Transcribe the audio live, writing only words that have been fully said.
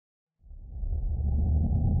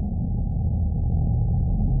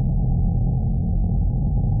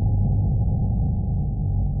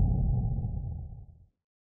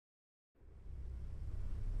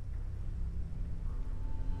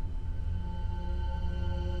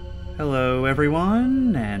Hello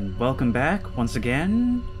everyone, and welcome back once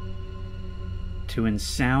again to In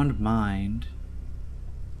Sound Mind.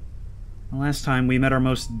 Last time we met our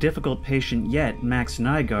most difficult patient yet, Max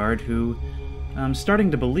Nygaard, who I'm starting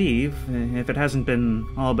to believe, if it hasn't been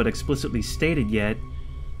all but explicitly stated yet,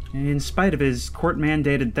 in spite of his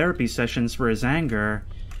court-mandated therapy sessions for his anger,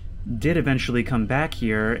 did eventually come back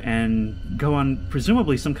here and go on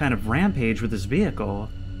presumably some kind of rampage with his vehicle.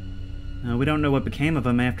 We don't know what became of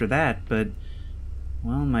him after that, but,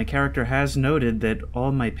 well, my character has noted that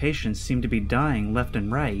all my patients seem to be dying left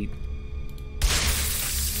and right.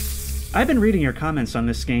 I've been reading your comments on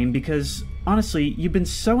this game because, honestly, you've been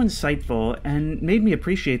so insightful and made me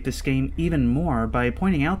appreciate this game even more by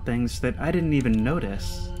pointing out things that I didn't even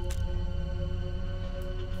notice.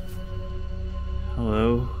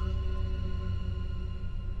 Hello?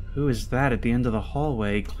 Who is that at the end of the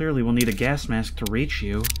hallway? Clearly we'll need a gas mask to reach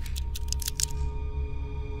you.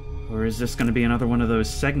 Or is this going to be another one of those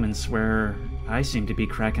segments where I seem to be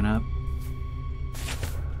cracking up?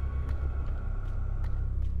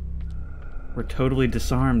 We're totally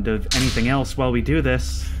disarmed of anything else while we do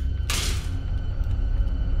this.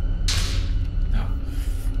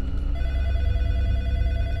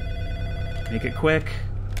 Make it quick.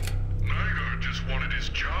 Nygaard just wanted his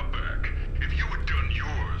job back. If you had done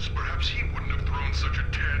yours, perhaps he wouldn't have thrown such a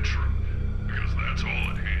tantrum. Because that's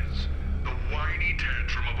all it is. The whiny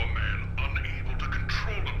tantrum of a man unable to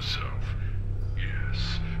control himself.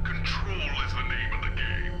 Yes, control is the name of the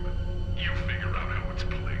game. You figure out how it's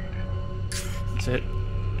played. That's it.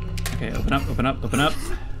 Okay, open up, open up, open up.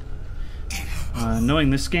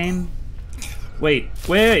 Knowing this game... Wait!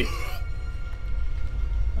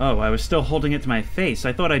 Oh, I was still holding it to my face.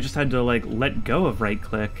 I thought I just had to, like, let go of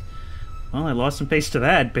right-click. Well, I lost some face to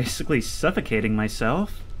that, basically suffocating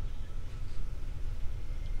myself.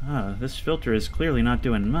 This filter is clearly not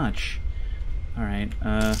doing much. Alright,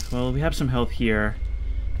 well, we have some health here.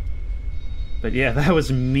 But yeah, that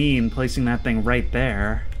was mean, placing that thing right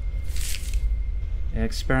there.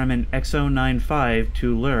 Experiment XO95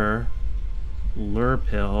 to lure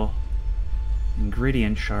pill.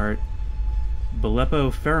 Ingredient chart.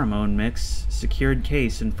 Balepo pheromone mix, secured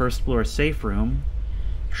case in first floor safe room.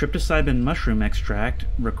 Tryptopsyban mushroom extract,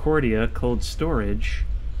 Recordia cold storage.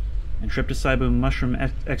 And tryptopsyban mushroom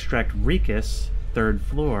extract Ricus, third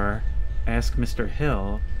floor. Ask Mr.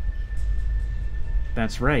 Hill.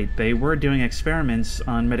 That's right, they were doing experiments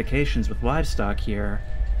on medications with livestock here.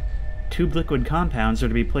 Tube liquid compounds are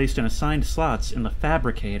to be placed in assigned slots in the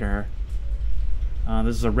fabricator.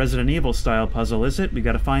 This is a Resident Evil style puzzle, is it? We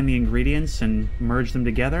gotta find the ingredients and merge them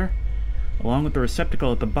together? Along with the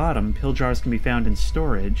receptacle at the bottom, pill jars can be found in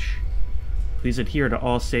storage. Please adhere to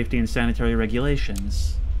all safety and sanitary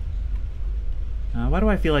regulations. Why do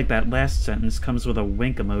I feel like that last sentence comes with a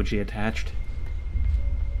wink emoji attached?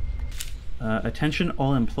 Attention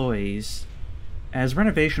all employees. As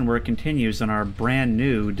renovation work continues in our brand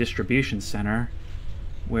new distribution center,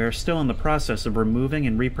 we're still in the process of removing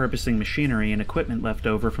and repurposing machinery and equipment left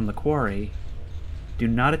over from the quarry. Do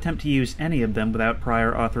not attempt to use any of them without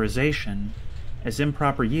prior authorization, as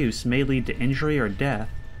improper use may lead to injury or death.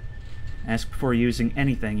 Ask before using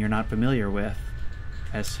anything you're not familiar with.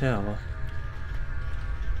 S. Hill.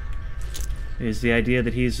 Is the idea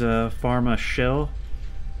that he's a pharma shill?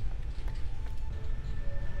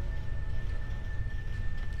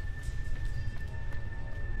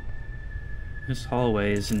 This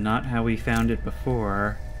hallway is not how we found it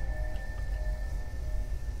before.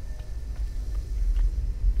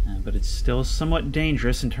 But it's still somewhat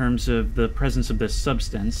dangerous in terms of the presence of this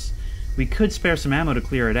substance. We could spare some ammo to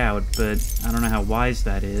clear it out, but I don't know how wise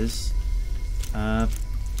that is.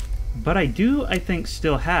 But I do, I think,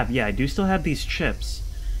 still have... Yeah, I do still have these chips.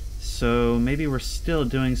 So maybe we're still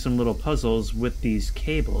doing some little puzzles with these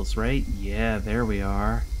cables, right? Yeah, there we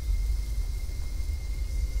are.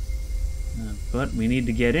 But we need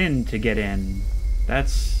to get in to get in.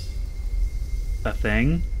 That's a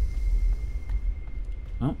thing.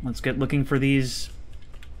 Well, let's get looking for these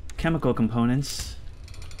chemical components.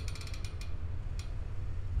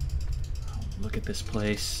 Oh, look at this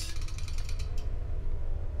place.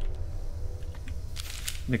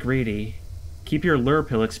 McReady, keep your lure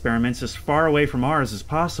pill experiments as far away from ours as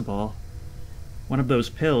possible. One of those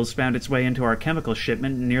pills found its way into our chemical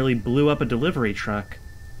shipment and nearly blew up a delivery truck.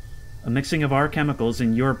 A mixing of our chemicals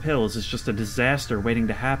and your pills is just a disaster waiting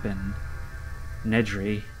to happen.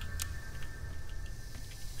 Nedry.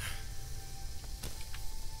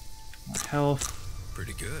 Health.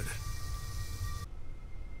 Pretty good.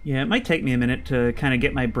 Yeah, it might take me a minute to kind of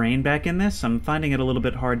get my brain back in this. I'm finding it a little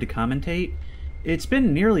bit hard to commentate. It's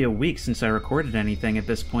been nearly a week since I recorded anything at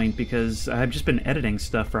this point because I've just been editing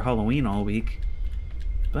stuff for Halloween all week.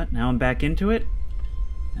 But now I'm back into it,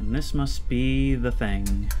 and this must be the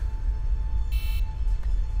thing.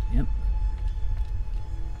 Yep.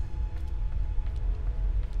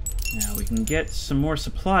 Now we can get some more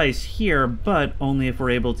supplies here, but only if we're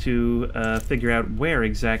able to figure out where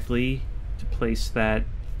exactly to place that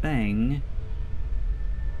thing.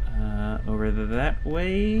 Over that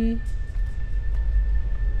way?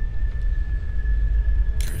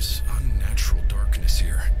 There's unnatural darkness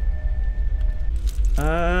here.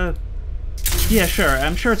 Yeah, sure.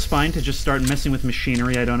 I'm sure it's fine to just start messing with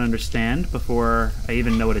machinery I don't understand before I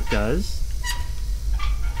even know what it does.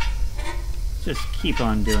 Just keep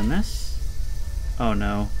on doing this. Oh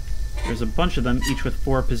no. There's a bunch of them, each with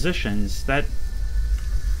 4 positions. That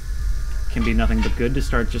can be nothing but good to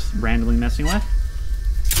start just randomly messing with.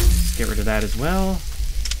 Get rid of that as well.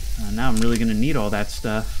 Now I'm really going to need all that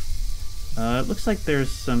stuff. It looks like there's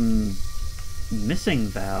some missing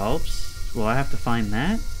valves. Will I have to find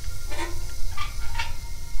that?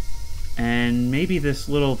 And maybe this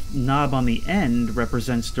little knob on the end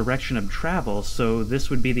represents direction of travel, so this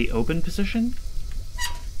would be the open position?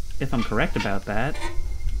 If I'm correct about that.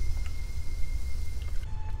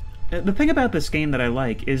 The thing about this game that I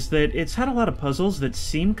like is that it's had a lot of puzzles that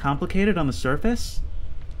seem complicated on the surface,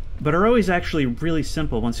 but are always actually really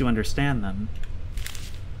simple once you understand them.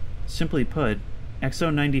 Simply put,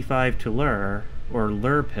 XO95 to lure, or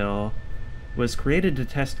lure pill, was created to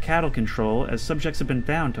test cattle control as subjects have been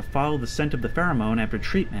found to follow the scent of the pheromone after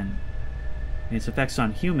treatment. Its effects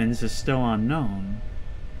on humans is still unknown.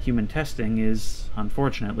 Human testing is,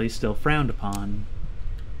 unfortunately, still frowned upon.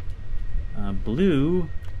 Blue,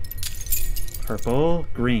 purple,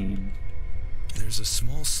 green. There's a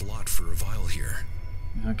small slot for a vial here.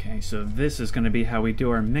 Okay, so this is going to be how we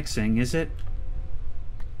do our mixing, is it?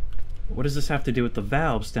 What does this have to do with the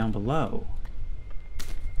valves down below?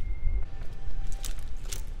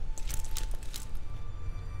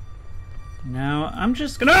 Now, I'm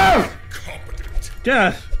just gonna...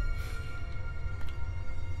 Incompetent.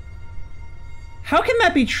 How can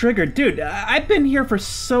that be triggered? Dude, I've been here for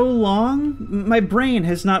so long, my brain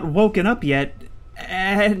has not woken up yet,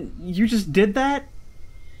 and you just did that?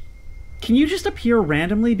 Can you just appear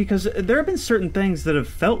randomly? Because there have been certain things that have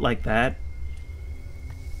felt like that.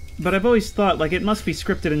 But I've always thought, like, it must be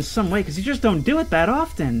scripted in some way, because you just don't do it that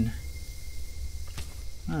often.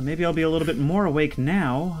 Maybe I'll be a little bit more awake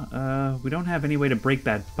now. We don't have any way to break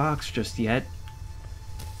that box just yet.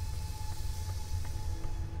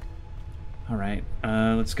 Alright,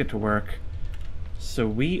 let's get to work. So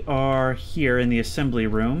we are here in the assembly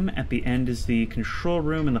room. At the end is the control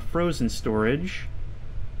room and the frozen storage.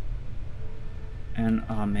 And,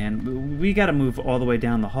 oh man, we gotta move all the way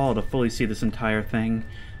down the hall to fully see this entire thing.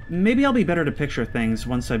 Maybe I'll be better to picture things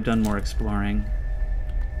once I've done more exploring.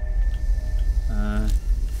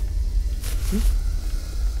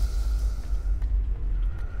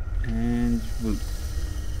 And whoop.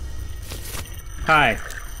 Hi.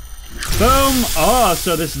 Boom! Oh,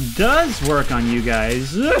 so this does work on you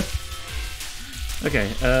guys.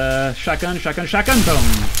 Okay, shotgun, shotgun, shotgun, boom!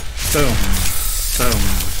 Boom. Boom.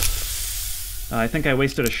 I think I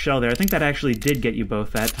wasted a shell there. I think that actually did get you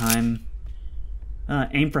both that time.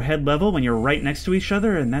 Aim for head level when you're right next to each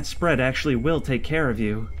other, and that spread actually will take care of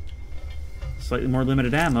you. Slightly more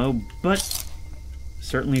limited ammo, but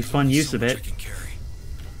certainly fun use of it.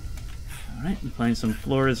 Alright, I'm playing some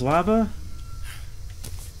Floor is Lava.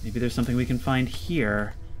 Maybe there's something we can find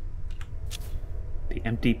here. The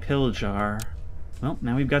empty pill jar. Well,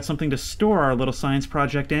 now we've got something to store our little science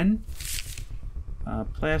project in.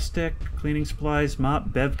 Plastic, cleaning supplies,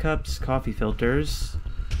 mop, bev cups, coffee filters.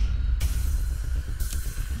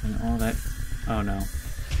 And all that... Oh no.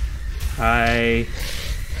 Hi.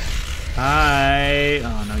 Hi.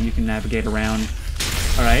 Oh no, you can navigate around.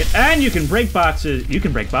 Alright, and you can break boxes. You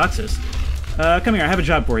can break boxes. Come here, I have a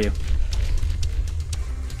job for you.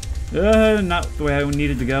 Not the way I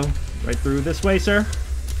needed to go. Right through this way, sir.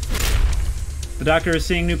 The doctor is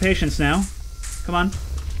seeing new patients now. Come on.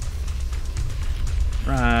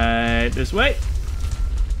 Right this way.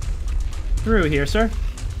 Through here, sir.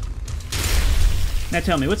 Now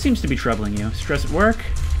tell me, what seems to be troubling you? Stress at work?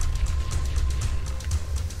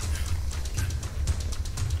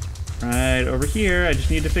 Right over here. I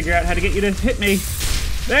just need to figure out how to get you to hit me.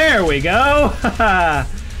 There we go! Haha!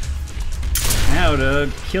 Now to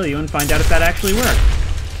kill you and find out if that actually worked.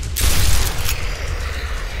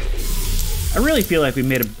 I really feel like we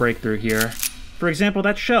made a breakthrough here. For example,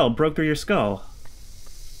 that shell broke through your skull.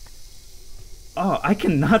 Oh, I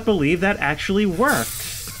cannot believe that actually worked.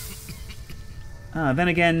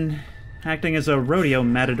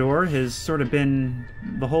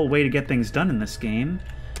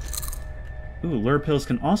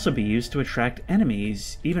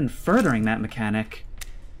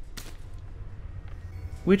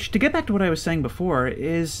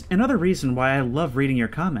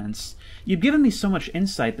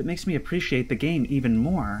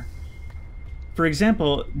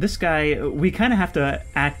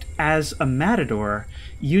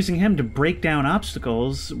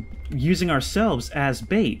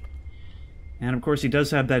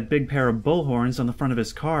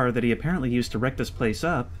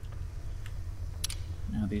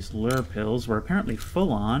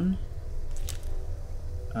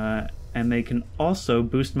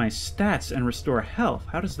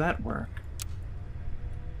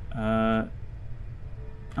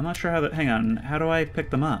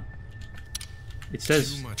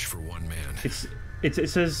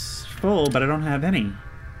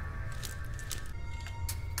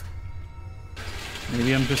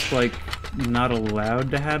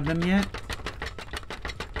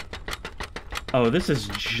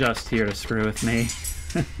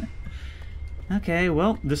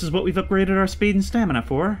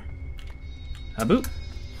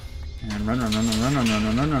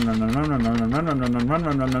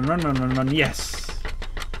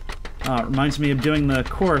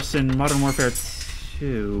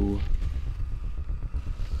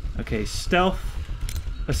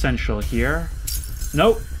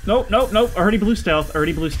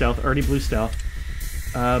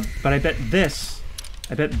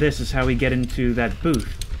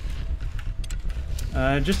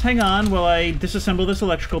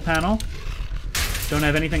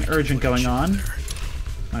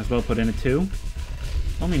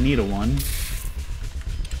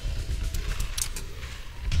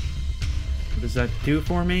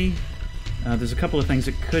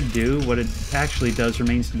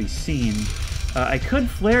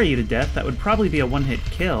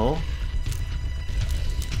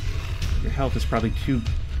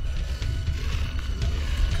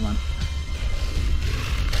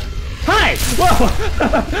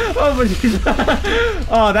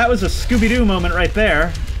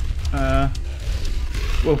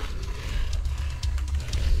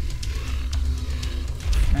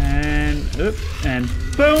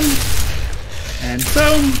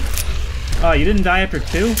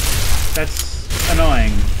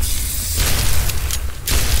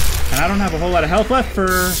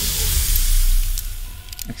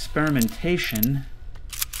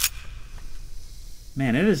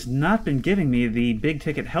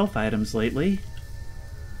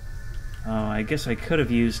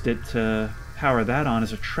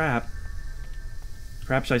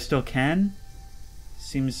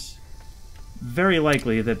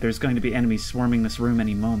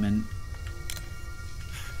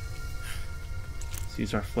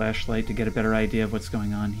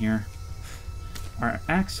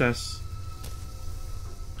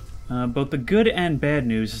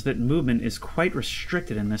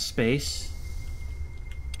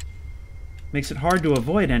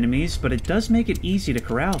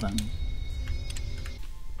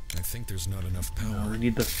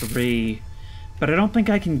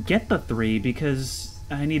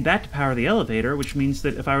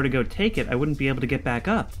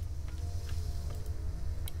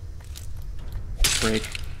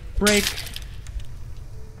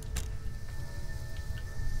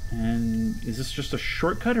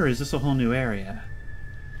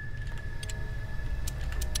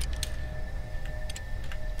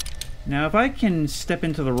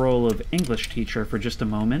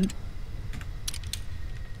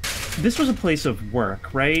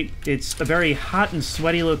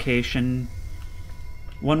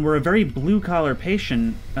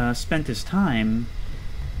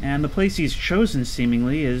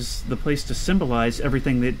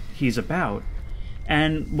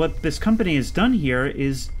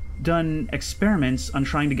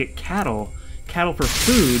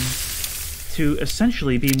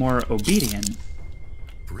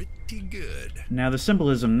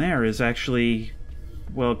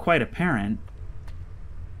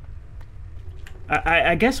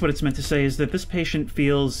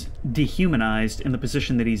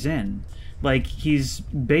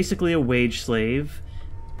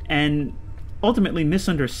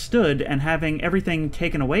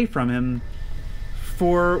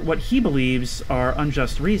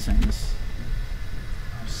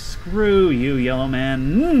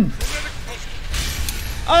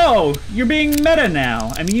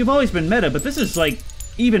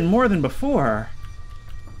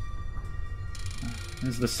 This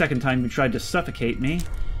is the second time you tried to suffocate me.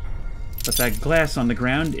 But that glass on the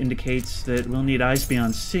ground indicates that we'll need eyes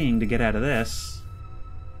beyond seeing to get out of this.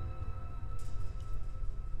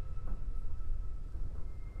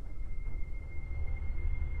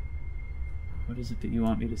 What is it that you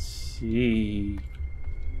want me to see?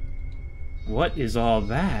 What is all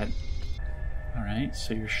that? Alright,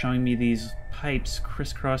 so you're showing me these pipes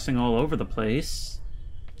crisscrossing all over the place.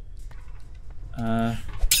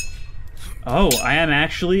 Oh, I am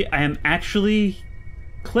actually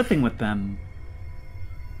clipping with them.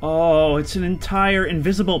 Oh, it's an entire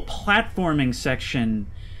invisible platforming section.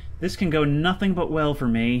 This can go nothing but well for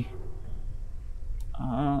me.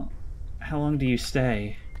 How long do you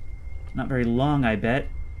stay? Not very long, I bet.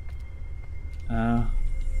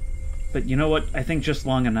 But you know what? I think just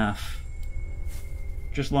long enough.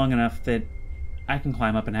 Just long enough that I can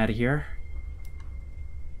climb up and out of here.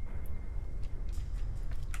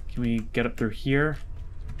 Can we get up through here?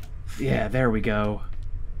 Yeah, there we go.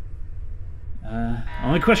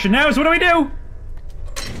 Only question now is what do we do?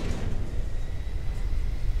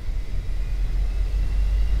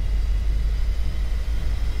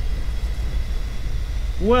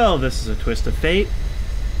 Well, this is a twist of fate.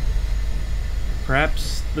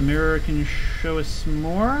 Perhaps the mirror can show us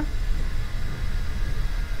more?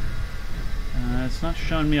 It's not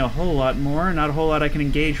showing me a whole lot more, not a whole lot I can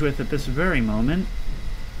engage with at this very moment.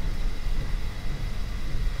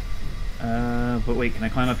 But wait, can I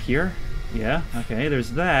climb up here? Yeah, okay,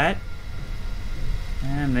 there's that.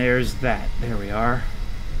 And there's that. There we are.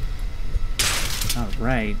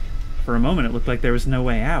 Alright. For a moment it looked like there was no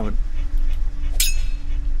way out.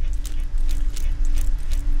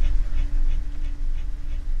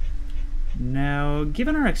 Now,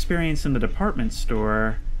 given our experience in the department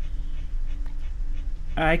store,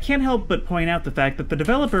 I can't help but point out the fact that the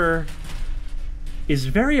developer is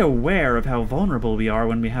very aware of how vulnerable we are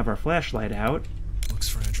when we have our flashlight out. Looks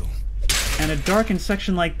fragile. And a darkened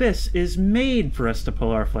section like this is made for us to pull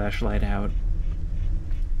our flashlight out.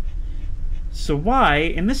 So why,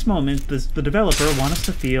 in this moment, does the developer want us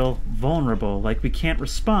to feel vulnerable, like we can't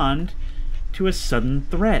respond to a sudden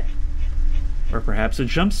threat? Or perhaps a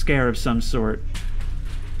jump scare of some sort?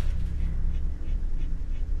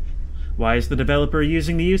 Why is the developer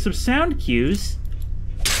using the use of sound cues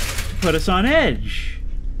to put us on edge?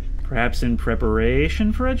 Perhaps in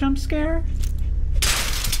preparation for a jump scare?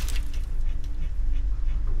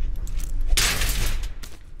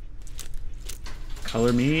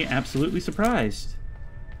 Color me absolutely surprised.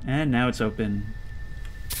 And now it's open.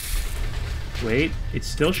 Wait, it's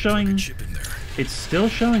still showing... Chip in there. It's still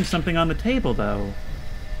showing something on the table, though.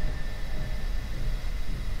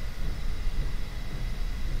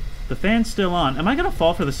 The fan's still on. Am I gonna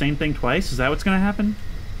fall for the same thing twice? Is that what's gonna happen?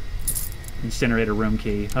 Incinerator room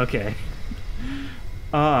key. Okay.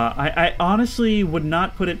 I honestly would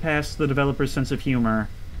not put it past the developer's sense of humor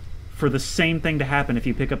for the same thing to happen if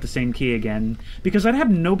you pick up the same key again, because I'd have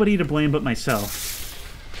nobody to blame but myself.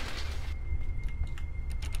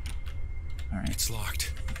 Alright. It's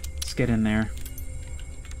locked. Let's get in there.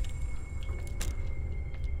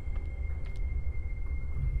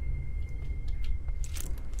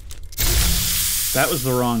 That was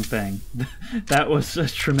the wrong thing. That was a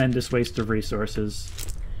tremendous waste of resources.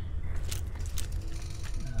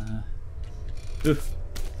 Oof.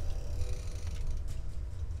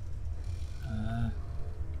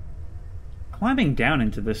 Climbing down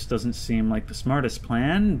into this doesn't seem like the smartest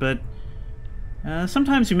plan, but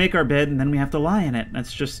sometimes we make our bed and then we have to lie in it.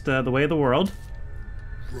 That's just the way of the world.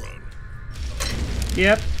 Run.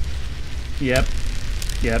 Yep. Yep.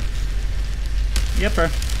 Yep.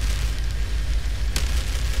 Yepper.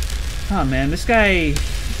 Oh man, this guy...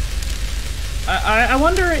 I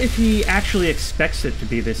wonder if he actually expects it to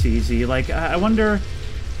be this easy. Like, I wonder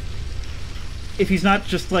if he's not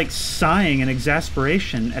just, like, sighing in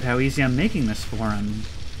exasperation at how easy I'm making this for him.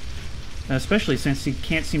 Especially since he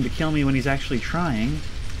can't seem to kill me when he's actually trying.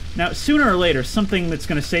 Now, sooner or later, something that's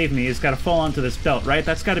going to save me has got to fall onto this belt, right?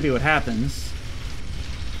 That's got to be what happens.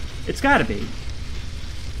 It's got to be.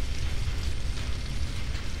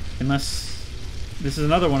 Unless this is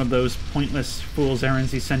another one of those pointless fool's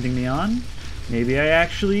errands he's sending me on. Maybe I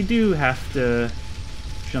actually do have to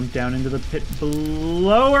jump down into the pit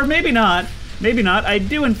below, or maybe not. Maybe not. I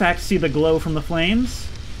do, in fact, see the glow from the flames.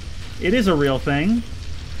 It is a real thing.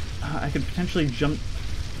 I could potentially jump...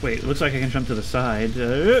 Wait, it looks like I can jump to the side.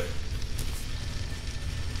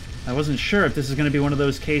 I wasn't sure if this is going to be one of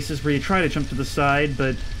those cases where you try to jump to the side,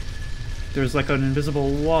 but there's like an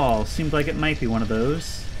invisible wall. Seemed like it might be one of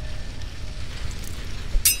those.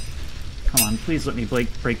 Come on, please let me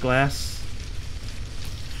break glass.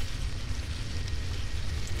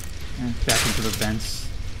 Back into the vents.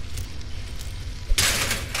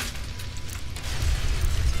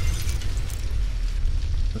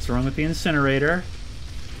 What's wrong with the incinerator?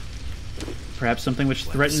 Perhaps something which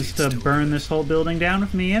threatens to burn this whole building down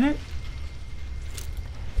with me in it?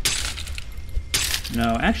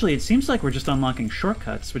 No, actually, it seems like we're just unlocking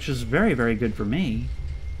shortcuts, which is very, very good for me.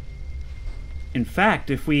 In fact,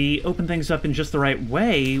 if we open things up in just the right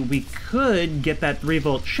way, we could get that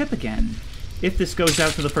 3-volt chip again, if this goes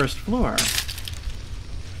out to the first floor.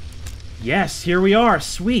 Yes, here we are!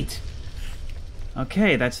 Sweet!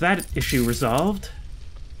 Okay, that's that issue resolved.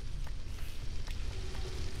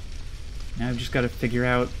 Now I've just got to figure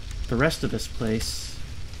out the rest of this place.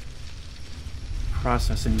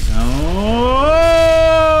 Processing zone.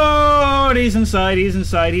 Oh, he's inside, he's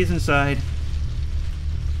inside, he's inside.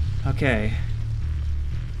 Okay.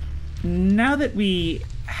 Now that we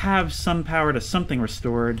have some power to something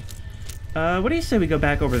restored, what do you say we go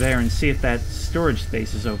back over there and see if that storage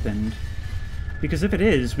space is opened? Because if it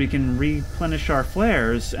is, we can replenish our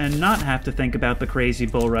flares and not have to think about the crazy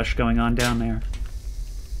bull rush going on down there.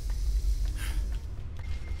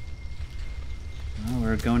 Well,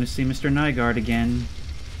 we're going to see Mr. Nygaard again.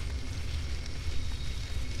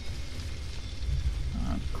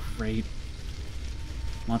 Oh, great.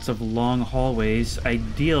 Lots of long hallways,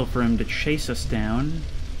 ideal for him to chase us down.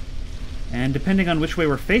 And depending on which way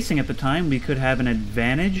we're facing at the time, we could have an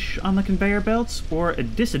advantage on the conveyor belts, or a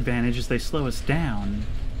disadvantage as they slow us down.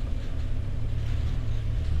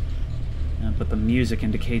 But the music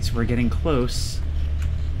indicates we're getting close.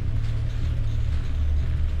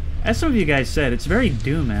 As some of you guys said, it's very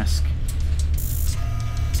Doom-esque.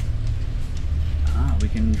 Ah, we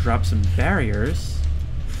can drop some barriers.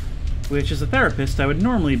 Which, as a therapist, I would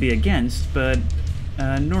normally be against, but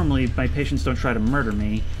normally my patients don't try to murder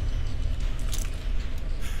me.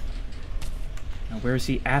 Now, where's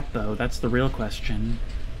he at, though? That's the real question.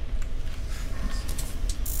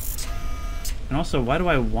 And also, why do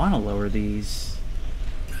I want to lower these?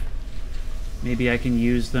 Maybe I can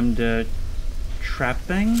use them to trap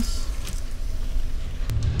things?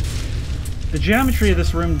 The geometry of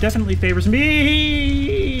this room definitely favors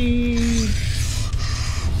me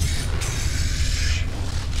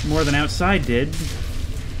more than outside did.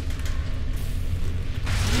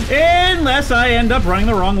 Unless I end up running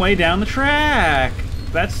the wrong way down the track.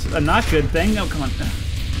 That's a not good thing. Oh, come on.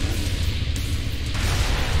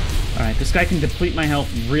 Alright, this guy can deplete my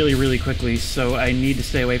health really, really quickly, so I need to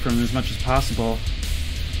stay away from him as much as possible.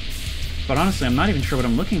 But honestly, I'm not even sure what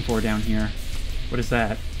I'm looking for down here. What is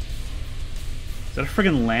that? Is that a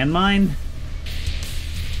friggin' landmine?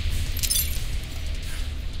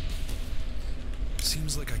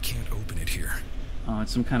 Seems like I can't open it here. Oh,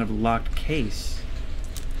 it's some kind of locked case.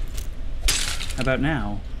 How about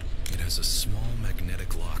now? It has a small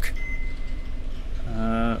magnetic lock.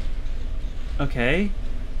 Okay.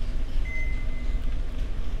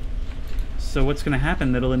 So what's going to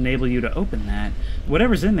happen that'll enable you to open that?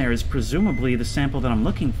 Whatever's in there is presumably the sample that I'm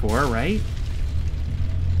looking for, right?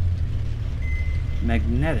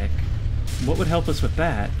 Magnetic. What would help us with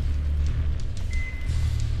that?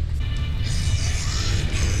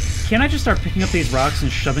 Can't I just start picking up these rocks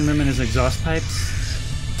and shoving them in his exhaust pipes?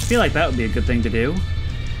 I feel like that would be a good thing to do.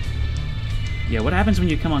 Yeah, what happens when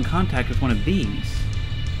you come on contact with one of these?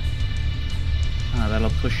 Ah, that'll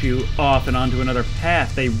push you off and onto another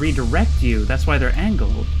path. They redirect you. That's why they're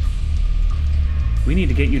angled. We need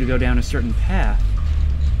to get you to go down a certain path.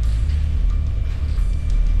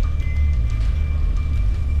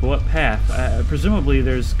 But what path? Presumably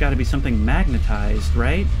there's got to be something magnetized,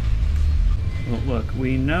 right? Well, look,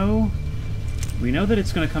 we know that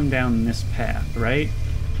it's going to come down this path, right?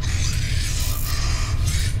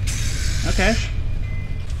 Okay.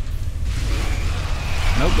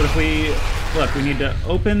 Nope, but if we... Look, we need to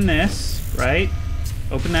open this, right?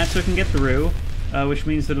 Open that so it can get through, which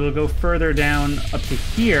means that it'll go further down up to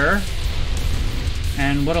here.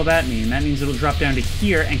 And what'll that mean? That means it'll drop down to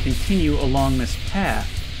here and continue along this path,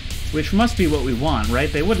 which must be what we want,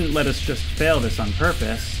 right? They wouldn't let us just fail this on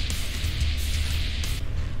purpose.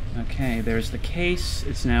 Okay, there's the case.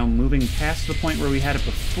 It's now moving past the point where we had it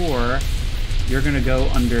before. You're gonna go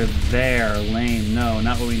under there. Lame. No,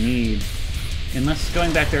 not what we need. Unless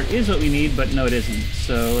going back there is what we need, but no, it isn't.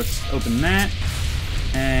 So let's open that.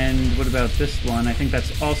 And what about this one? I think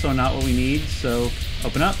that's also not what we need, so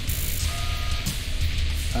open up.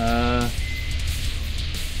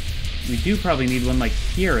 We do probably need one like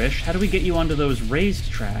here-ish. How do we get you onto those raised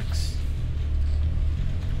tracks?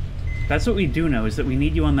 That's what we do know, is that we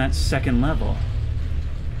need you on that second level.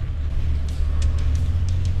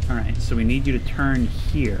 Alright, so we need you to turn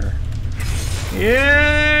here.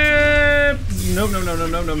 Yeah! Nope, no, no, no,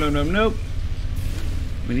 no, no, no, no, nope.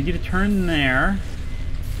 We need you to turn there,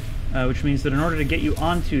 which means that in order to get you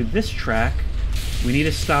onto this track, we need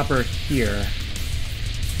a stopper here.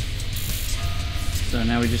 So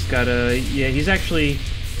now we just gotta... Yeah, he's actually...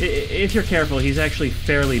 If you're careful, he's actually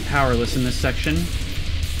fairly powerless in this section.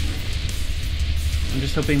 I'm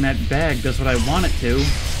just hoping that bag does what I want it to.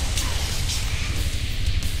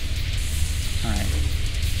 Alright.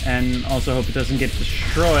 And also hope it doesn't get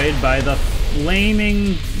destroyed by the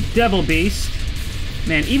flaming devil beast.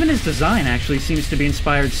 Man, even his design actually seems to be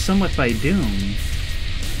inspired somewhat by Doom.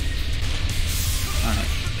 Alright.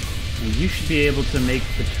 Well, you should be able to make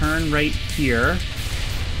the turn right here,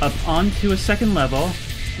 up onto a second level,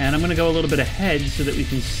 and I'm going to go a little bit ahead so that we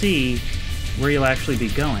can see where you'll actually be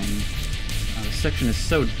going. This section is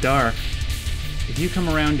so dark. If you come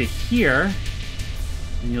around to here,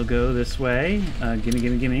 and you'll go this way, gimme,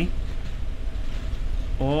 gimme, gimme,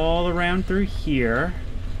 all around through here,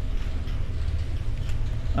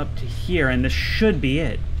 up to here, and this should be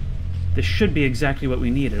it. This should be exactly what we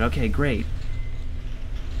needed. Okay, great.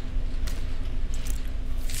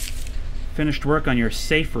 Finished work on your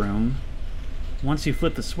safe room. Once you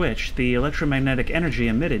flip the switch, the electromagnetic energy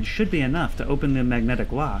emitted should be enough to open the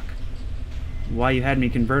magnetic lock. Why you had me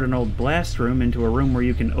convert an old blast room into a room where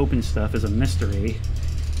you can open stuff is a mystery.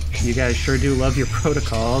 You guys sure do love your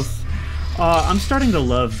protocols. I'm starting to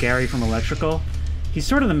love Gary from Electrical. He's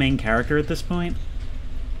sort of the main character at this point.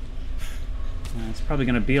 It's probably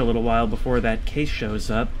going to be a little while before that case shows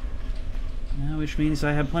up, which means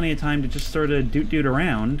I have plenty of time to just sort of doot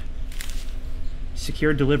around.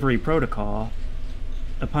 Secure delivery protocol.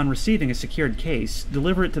 Upon receiving a secured case,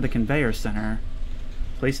 deliver it to the conveyor center.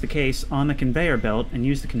 Place the case on the conveyor belt and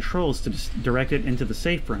use the controls to direct it into the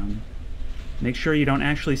safe room. Make sure you don't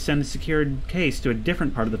actually send the secured case to a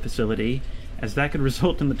different part of the facility, as that could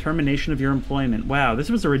result in the termination of your employment. Wow,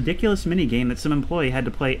 this was a ridiculous minigame that some employee had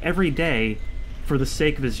to play every day for the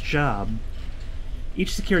sake of his job.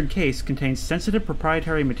 Each secured case contains sensitive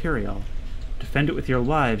proprietary material. Defend it with your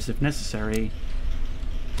lives if necessary.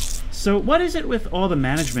 So what is it with all the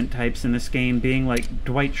management types in this game being like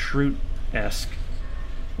Dwight Schrute-esque?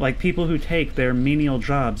 Like people who take their menial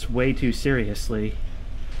jobs way too seriously.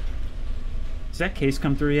 Has that case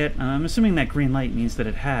come through yet? I'm assuming that green light means that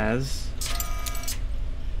it has.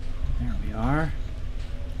 There we are.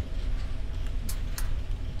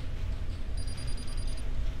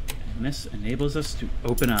 And this enables us to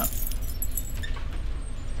open up.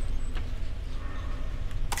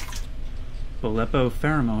 Aleppo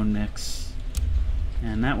pheromone mix.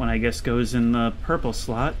 And that one, I guess, goes in the purple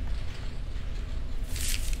slot.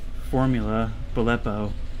 Formula,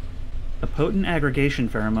 Aleppo. A potent aggregation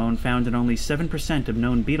pheromone found in only 7% of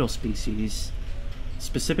known beetle species,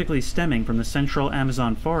 specifically stemming from the central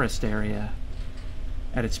Amazon forest area.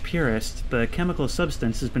 At its purest, the chemical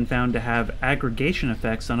substance has been found to have aggregation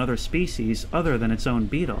effects on other species other than its own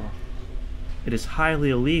beetle. It is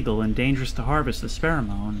highly illegal and dangerous to harvest this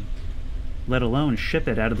pheromone, let alone ship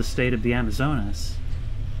it out of the state of the Amazonas.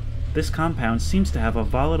 This compound seems to have a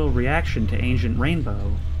volatile reaction to Ancient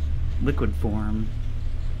Rainbow, liquid form.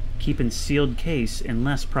 Keep in sealed case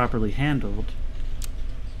unless properly handled.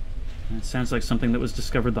 It sounds like something that was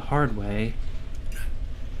discovered the hard way.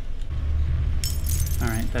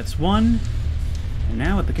 Alright, that's one. And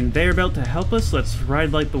now with the conveyor belt to help us, let's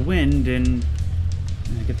ride like the wind and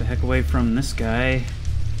get the heck away from this guy.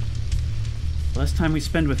 The less time we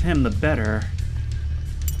spend with him, the better.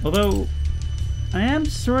 Although, I am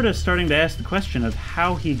sort of starting to ask the question of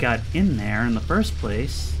how he got in there in the first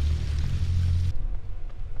place.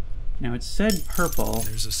 Now, it said purple.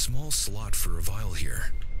 There's a small slot for a vial here.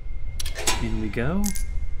 In we go.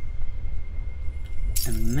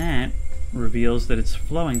 And that reveals that it's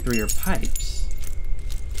flowing through your pipes.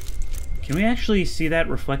 Can we actually see that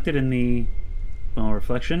reflected in the... well,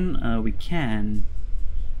 reflection? We can.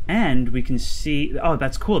 And we can see... oh,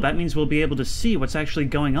 that's cool. That means we'll be able to see what's actually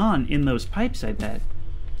going on in those pipes, I bet.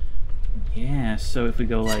 Yeah, so if we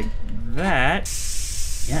go like that...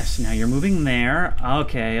 yes, now you're moving there.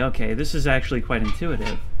 Okay, okay, this is actually quite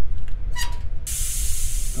intuitive.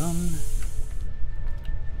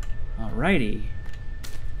 Alrighty.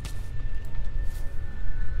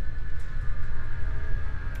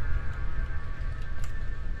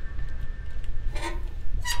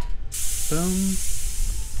 Boom.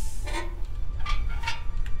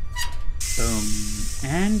 Boom.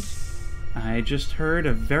 And I just heard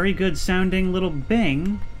a very good sounding little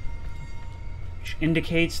bing, which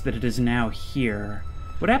indicates that it is now here.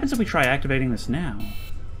 What happens if we try activating this now?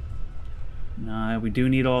 No, we do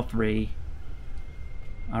need all three.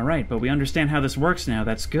 Alright, but we understand how this works now.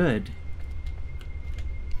 That's good.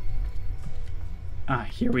 Ah,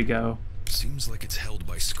 here we go. Seems like it's held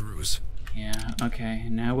by screws. Yeah, okay.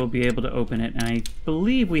 Now we'll be able to open it, and I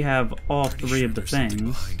believe we have all Pretty three sure of the there's something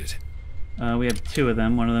things. behind it. We have two of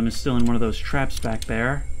them. One of them is still in one of those traps back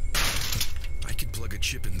there. I could plug a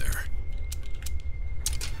chip in there.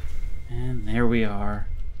 And there we are.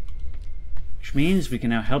 Which means we can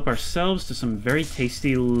now help ourselves to some very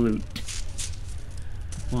tasty loot.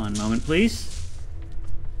 One moment, please.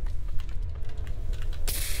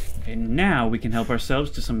 Okay, now we can help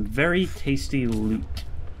ourselves to some very tasty loot.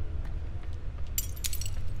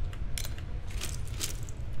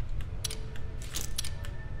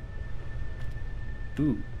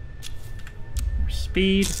 Ooh. More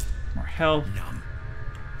speed, more health. Numb.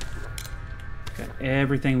 Got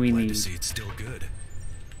everything we Glad need. to see it's still good.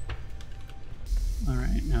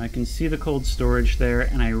 Alright, now I can see the cold storage there,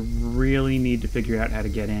 and I really need to figure out how to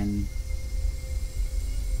get in.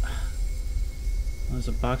 Well, there's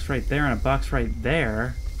a box right there and a box right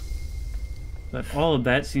there. But all of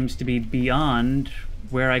that seems to be beyond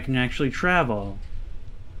where I can actually travel.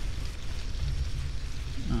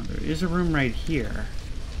 Oh, there is a room right here.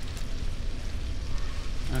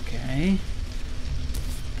 Okay.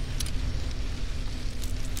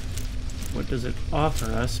 What does it offer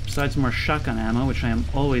us, besides more shotgun ammo, which I am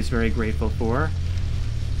always very grateful for?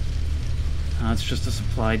 It's just a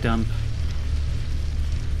supply dump.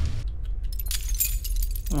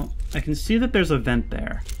 Well, I can see that there's a vent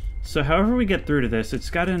there. So however we get through to this, it's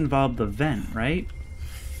got to involve the vent, right?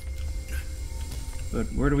 But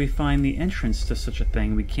where do we find the entrance to such a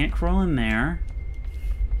thing? We can't crawl in there.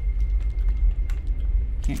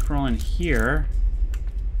 Can't crawl in here.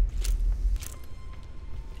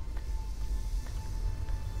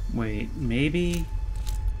 Wait, maybe?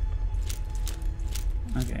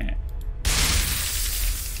 Okay.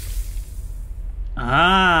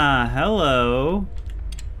 Ah, hello.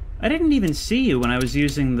 I didn't even see you when I was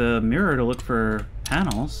using the mirror to look for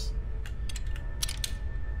panels.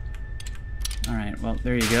 Alright, well,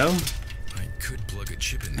 there you go. I could plug a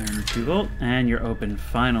chip in there. And 2 volt, and you're open,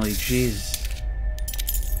 finally, jeez.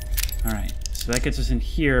 Alright, so that gets us in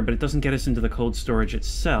here, but it doesn't get us into the cold storage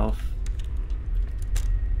itself.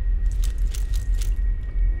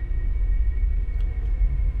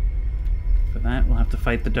 For that, we'll have to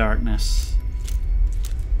fight the darkness.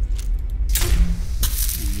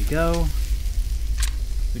 There you go.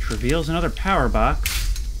 Which reveals another power box.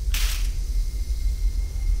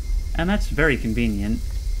 And that's very convenient.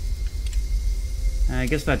 I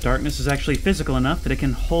guess that darkness is actually physical enough that it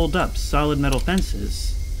can hold up solid metal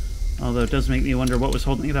fences. Although it does make me wonder what was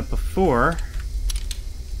holding it up before.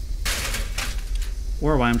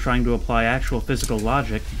 Or why I'm trying to apply actual physical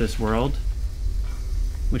logic to this world.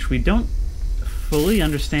 Which we don't fully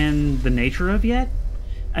understand the nature of yet.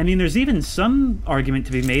 I mean, there's even some argument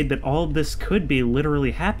to be made that all of this could be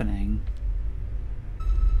literally happening.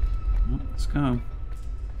 Well, let's go.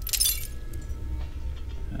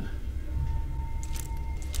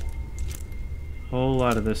 Whole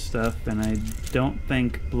lot of this stuff, and I don't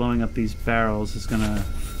think blowing up these barrels is gonna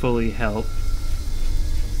fully help.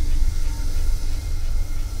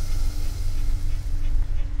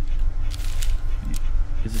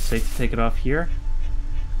 Is it safe to take it off here?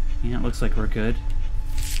 Yeah, it looks like we're good.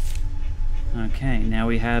 Okay, now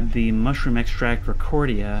we have the mushroom extract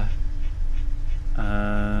Recordia.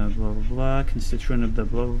 Blah blah blah, constituent of the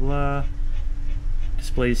blah blah blah.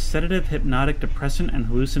 Displays sedative, hypnotic, depressant, and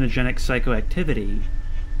hallucinogenic psychoactivity.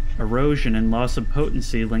 Erosion and loss of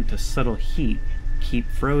potency linked to subtle heat. Keep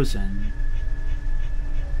frozen.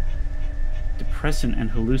 Depressant and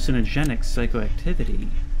hallucinogenic psychoactivity.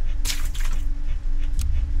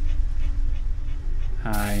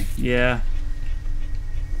 Hi. Yeah.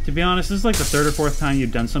 To be honest, this is like the 3rd or 4th time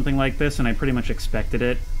you've done something like this, and I pretty much expected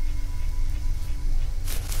it.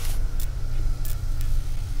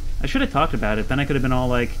 I should have talked about it, then I could have been all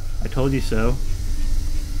like, I told you so.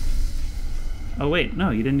 Oh wait,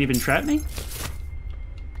 no, you didn't even trap me?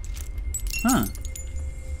 Huh.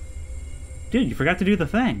 Dude, you forgot to do the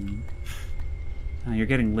thing. You're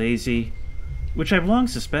getting lazy. Which I've long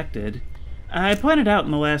suspected. I pointed out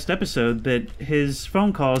in the last episode that his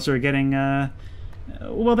phone calls are getting,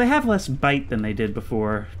 well, they have less bite than they did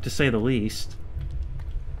before, to say the least.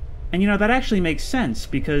 And you know, that actually makes sense,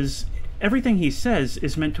 because everything he says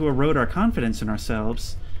is meant to erode our confidence in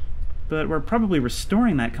ourselves, but we're probably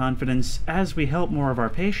restoring that confidence as we help more of our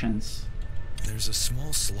patients. There's a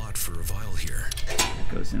small slot for a vial here. That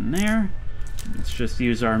goes in there. Let's just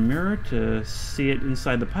use our mirror to see it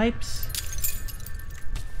inside the pipes.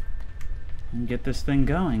 And get this thing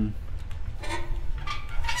going.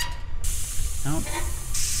 Out.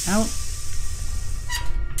 Out.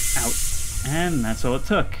 Out. And that's all it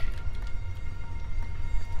took.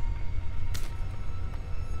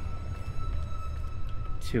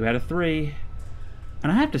 Two out of 3.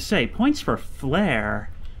 And I have to say, points for flair.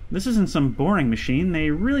 This isn't some boring machine. They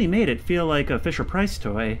really made it feel like a Fisher-Price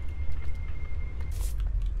toy.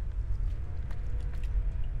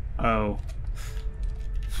 Oh.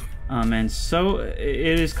 And so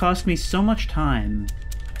it has cost me so much time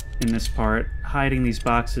in this part, hiding these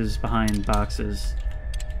boxes behind boxes.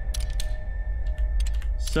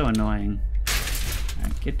 So annoying.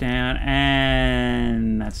 Alright, get down,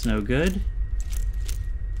 and that's no good.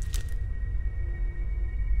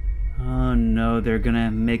 Oh no, they're gonna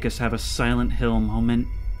make us have a Silent Hill moment.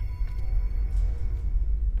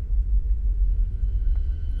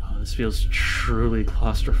 Oh, this feels truly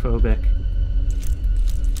claustrophobic.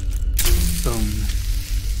 Boom.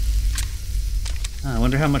 I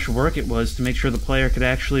wonder how much work it was to make sure the player could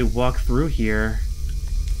actually walk through here.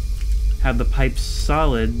 Have the pipes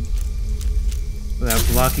solid without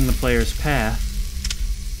blocking the player's path.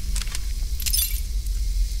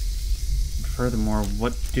 Furthermore,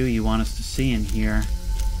 what do you want us to see in here?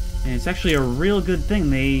 And it's actually a real good thing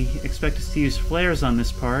they expect us to use flares on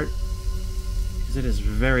this part, because it is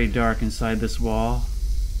very dark inside this wall.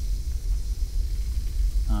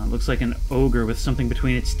 It looks like an ogre with something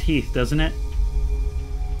between its teeth, doesn't it?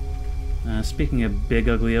 Speaking of big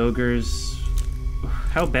ugly ogres,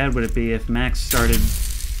 how bad would it be if Max started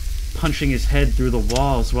punching his head through the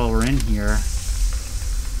walls while we're in here?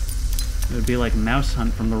 It would be like Mouse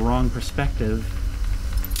Hunt from the wrong perspective.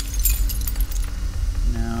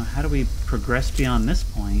 Now, how do we progress beyond this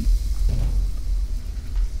point?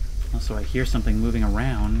 Also, I hear something moving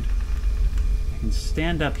around. I can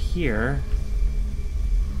stand up here.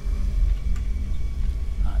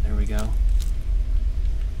 Ah, there we go.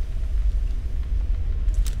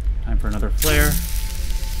 Time for another flare.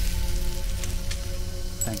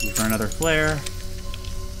 Thank you for another flare.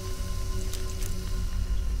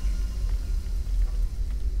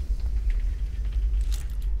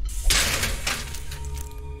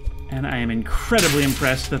 And I am incredibly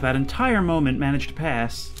impressed that that entire moment managed to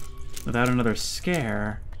pass without another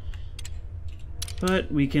scare. But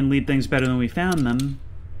we can leave things better than we found them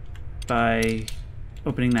by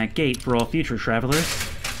opening that gate for all future travelers.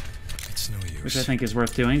 It's no use. Which I think is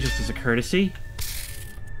worth doing just as a courtesy.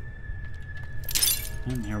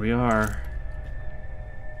 And there we are.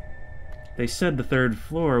 They said the third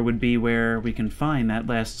floor would be where we can find that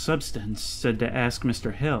last substance, said to ask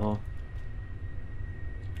Mr. Hill.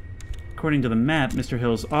 According to the map, Mr.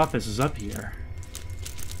 Hill's office is up here.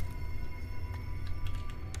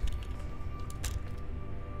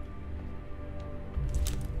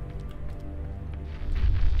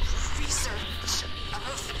 Research of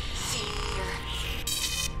fear.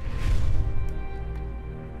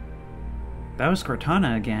 That was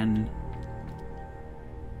Cortana again.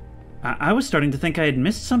 I was starting to think I had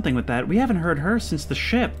missed something with that. We haven't heard her since the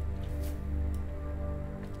ship.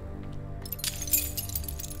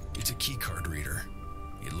 It's a keycard reader.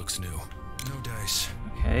 It looks new. No dice.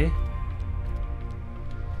 Okay.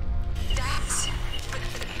 That's...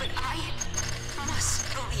 But I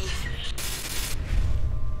must believe.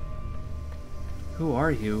 Who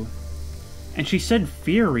are you? And she said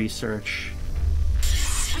fear research.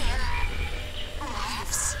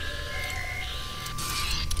 Lives.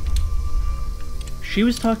 She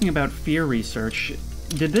was talking about fear research.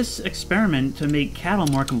 Did this experiment to make cattle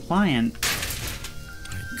more compliant,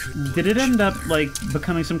 did it end up, like,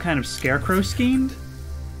 becoming some kind of scarecrow scheme?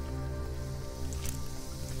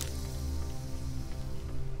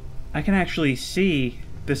 I can actually see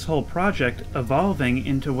this whole project evolving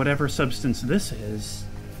into whatever substance this is.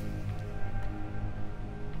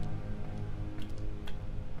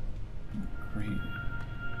 Great.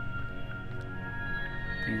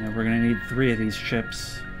 Yeah, we're gonna need 3 of these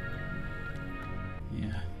chips.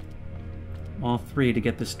 Yeah. All 3 to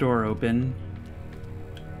get this door open.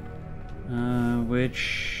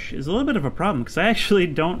 Which is a little bit of a problem, because I actually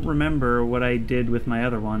don't remember what I did with my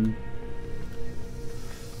other one.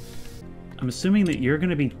 I'm assuming that you're going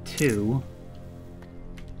to be 2.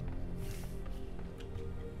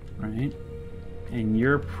 Right? And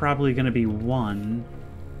you're probably going to be 1,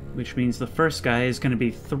 which means the first guy is going to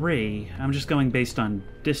be 3. I'm just going based on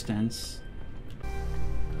distance.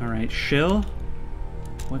 Alright, Shill?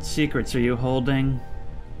 What secrets are you holding?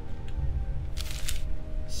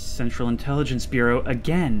 Central Intelligence Bureau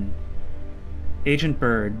again. Agent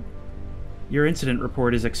Bird, your incident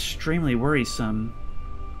report is extremely worrisome.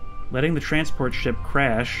 Letting the transport ship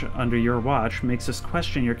crash under your watch makes us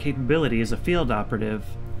question your capability as a field operative.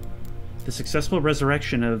 The successful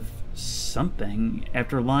resurrection of something,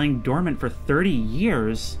 after lying dormant for 30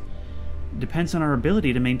 years, depends on our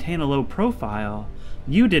ability to maintain a low profile.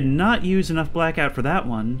 You did not use enough blackout for that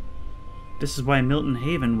one. This is why Milton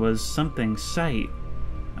Haven was something site.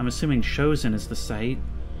 I'm assuming Chosen is the site.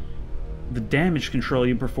 The damage control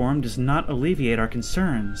you performed does not alleviate our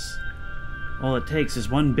concerns. All it takes is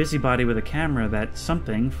one busybody with a camera that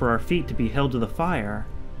something for our feet to be held to the fire.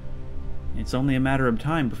 It's only a matter of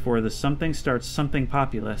time before the something starts something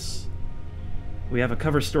populous. We have a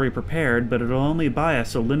cover story prepared, but it'll only buy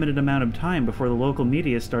us a limited amount of time before the local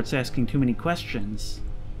media starts asking too many questions.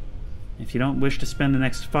 If you don't wish to spend the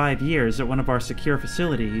next 5 years at one of our secure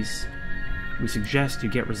facilities, we suggest you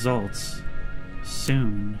get results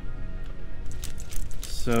soon.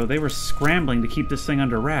 So they were scrambling to keep this thing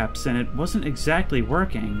under wraps, and it wasn't exactly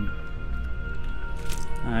working.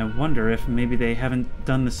 I wonder if maybe they haven't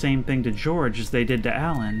done the same thing to George as they did to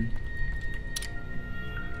Alan.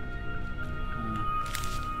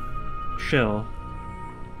 Chill.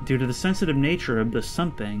 Due to the sensitive nature of the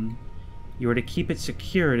something, you are to keep it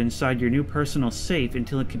secured inside your new personal safe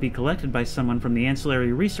until it can be collected by someone from the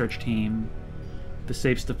ancillary research team. The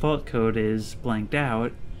safe's default code is blanked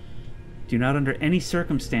out. Do not under any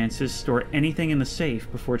circumstances store anything in the safe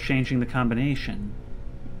before changing the combination.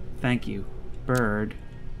 Thank you, Bird.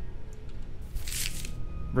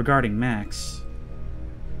 Regarding Max.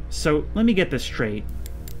 So, let me get this straight.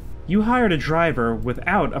 You hired a driver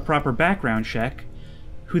without a proper background check,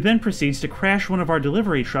 who then proceeds to crash one of our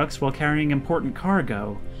delivery trucks while carrying important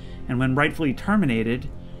cargo, and when rightfully terminated,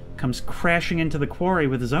 comes crashing into the quarry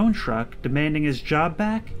with his own truck, demanding his job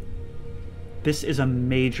back? This is a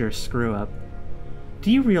major screw-up.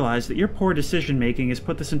 Do you realize that your poor decision-making has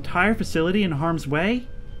put this entire facility in harm's way?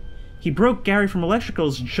 He broke Gary from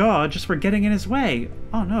Electrical's jaw just for getting in his way.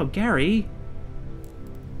 Oh no, Gary.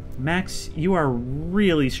 Max, you are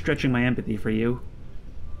really stretching my empathy for you.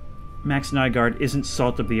 Max Nygaard isn't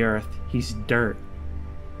salt of the earth. He's dirt.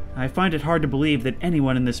 I find it hard to believe that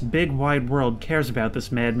anyone in this big, wide world cares about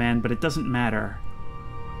this madman, but it doesn't matter.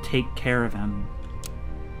 Take care of him.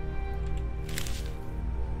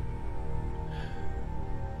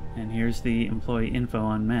 And here's the employee info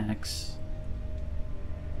on Max.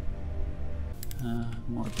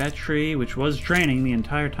 More battery, which was draining the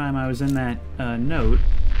entire time I was in that note.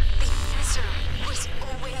 The answer was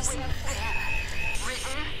always there,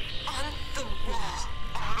 written on the wall.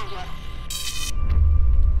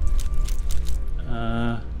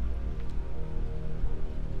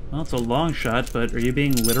 Well, it's a long shot, but are you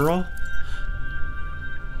being literal?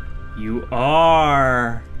 You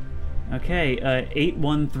are! Okay,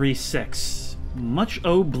 8136. Much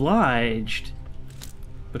obliged.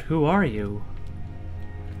 But who are you?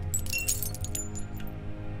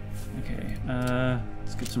 Okay,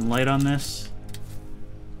 let's get some light on this.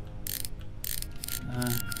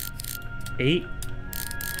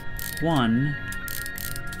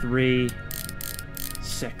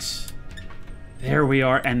 8136. There we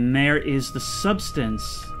are, and there is the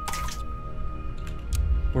substance.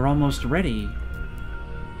 We're almost ready.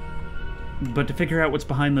 But to figure out what's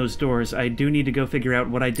behind those doors, I do need to go figure out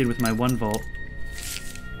what I did with my 1 volt.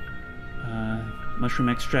 Mushroom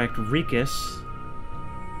extract Ricus.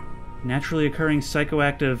 Naturally occurring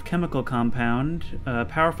psychoactive chemical compound,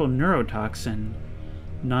 powerful neurotoxin.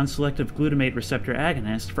 Non-selective glutamate receptor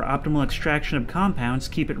agonist for optimal extraction of compounds,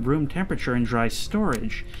 keep at room temperature and dry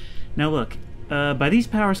storage. Now look, by these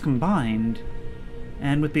powers combined,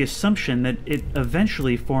 and with the assumption that it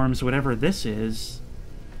eventually forms whatever this is,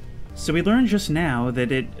 so we learned just now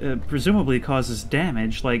that it presumably causes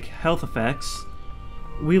damage, like health effects.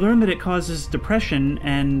 We learned that it causes depression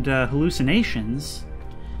and hallucinations,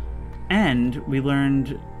 and we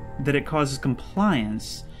learned that it causes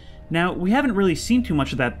compliance. Now, we haven't really seen too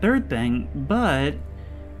much of that third thing, but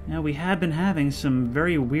we have been having some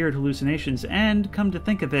very weird hallucinations, and come to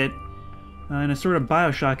think of it, in a sort of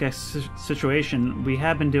Bioshock-esque situation, we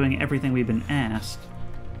have been doing everything we've been asked.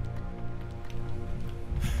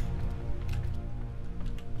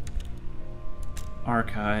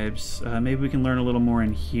 Archives. Maybe we can learn a little more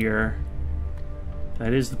in here.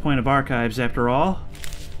 That is the point of archives, after all.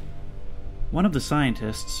 One of the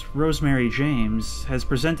scientists, Rosemary James, has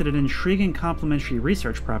presented an intriguing complementary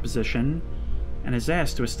research proposition and has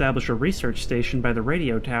asked to establish a research station by the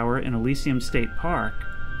radio tower in Elysium State Park.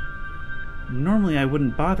 Normally I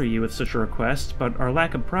wouldn't bother you with such a request, but our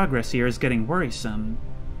lack of progress here is getting worrisome.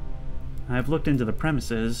 I've looked into the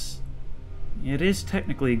premises. It is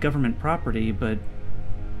technically government property, but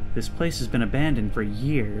this place has been abandoned for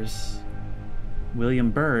years.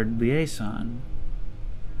 William Byrd, Liaison.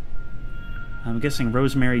 I'm guessing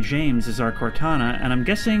Rosemary James is our Cortana, and I'm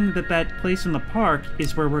guessing that that place in the park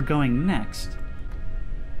is where we're going next.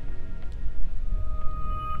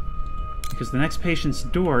 Because the next patient's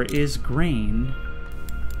door is green,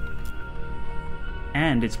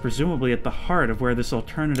 and it's presumably at the heart of where this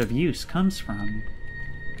alternative use comes from.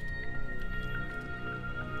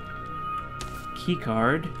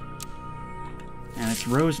 Keycard, and it's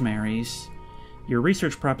Rosemary's. Your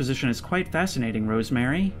research proposition is quite fascinating,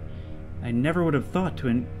 Rosemary. I never would have thought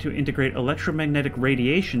to integrate electromagnetic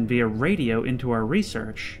radiation via radio into our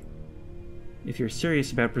research. If you're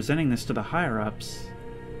serious about presenting this to the higher-ups,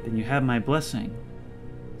 then you have my blessing.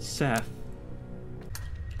 Seth.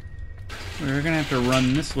 We're gonna have to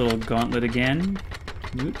run this little gauntlet again.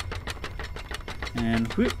 Whoop. And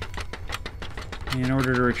whoop. In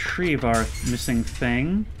order to retrieve our missing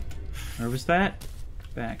thing. Where was that?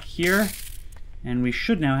 Back here. And we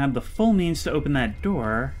should now have the full means to open that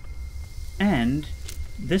door. And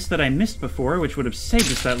this that I missed before, which would have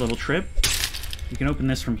saved us that little trip, we can open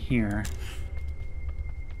this from here.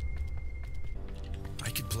 I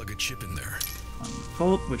could plug a chip in there. 1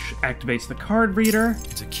 volt, which activates the card reader.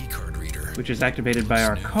 It's a key card reader. Which is activated by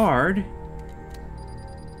our card.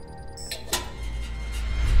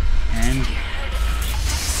 And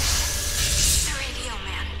The radio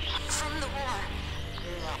man from the war.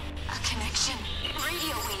 A connection.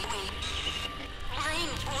 Radio wave. Rain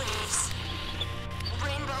waves.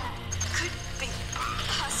 Rainbow could be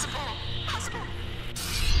possible.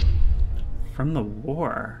 from the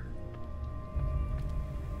war.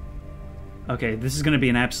 Okay, this is going to be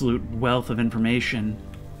an absolute wealth of information.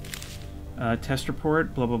 Test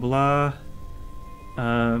report, blah, blah,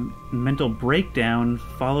 blah. Mental breakdown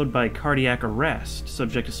followed by cardiac arrest.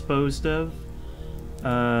 Subject disposed of.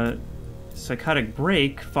 Psychotic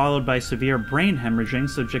break followed by severe brain hemorrhaging.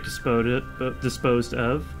 Subject disposed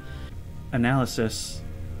of. Analysis.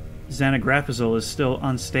 Xanagrapazole is still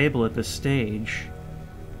unstable at this stage,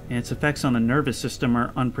 and its effects on the nervous system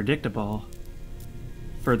are unpredictable.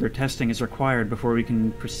 Further testing is required before we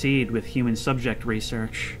can proceed with human subject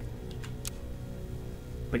research.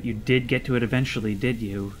 But you did get to it eventually, did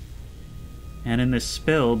you? And in this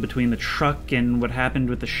spill between the truck and what happened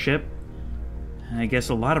with the ship, I guess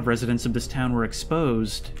a lot of residents of this town were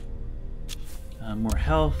exposed. More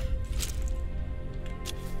health.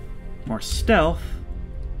 More stealth.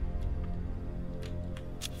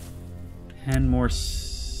 And more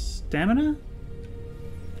stamina?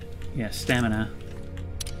 Yeah, stamina.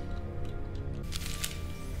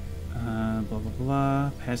 Blah, blah,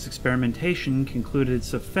 blah. Past experimentation concluded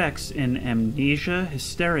its effects in amnesia,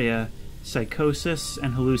 hysteria, psychosis,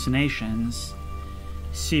 and hallucinations.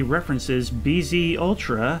 See references BZ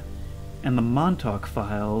Ultra and the Montauk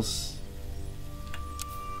Files.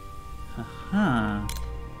 Haha.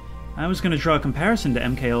 I was going to draw a comparison to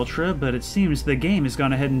MK Ultra, but it seems the game has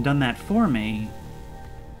gone ahead and done that for me.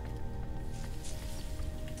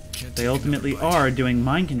 They ultimately are doing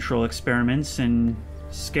mind control experiments in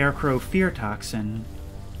Scarecrow Fear Toxin.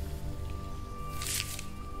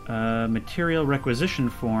 Material Requisition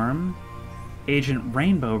Form, Agent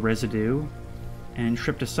Rainbow Residue, and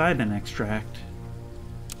Tryptopsython Extract.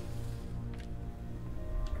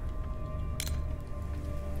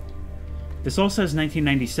 This all says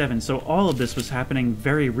 1997, so all of this was happening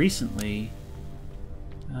very recently,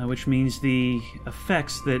 which means the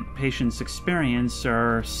effects that patients experience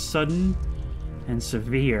are sudden and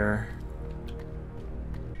severe.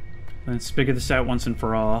 Let's figure this out once and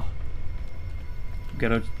for all. We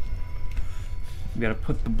gotta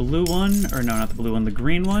put the blue one, or no, not the blue one, the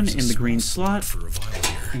green one in the green slot.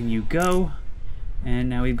 And you go. And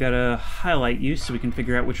now we've got to highlight you so we can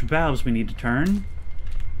figure out which valves we need to turn.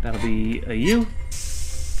 That'll be a U,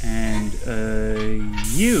 and a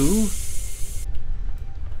U.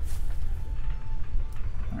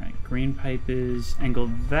 Alright, green pipe is angled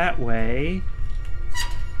that way.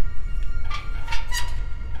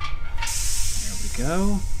 There we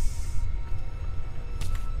go.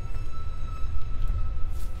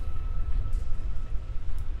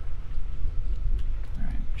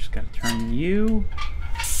 Alright, just gotta turn U,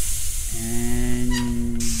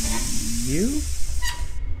 and U.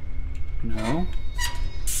 No.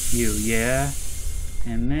 You, yeah.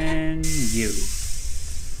 And then you.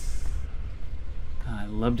 I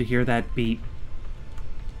love to hear that beat.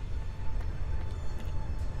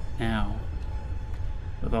 Now,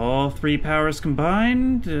 with all three powers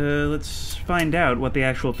combined, let's find out what the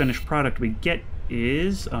actual finished product we get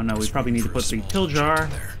is. Oh no, we probably need to put the pill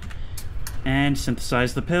jar and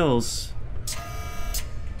synthesize the pills.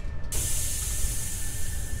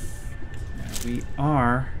 There we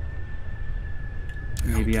are.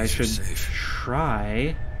 Maybe I should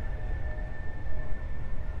try.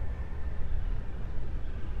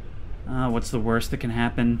 What's the worst that can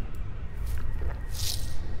happen?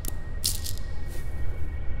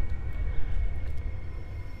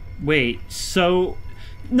 Wait, so...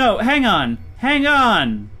 No, hang on! Hang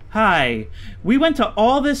on! Hi. We went to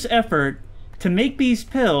all this effort to make these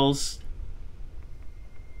pills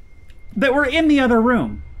that were in the other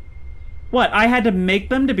room. What, I had to make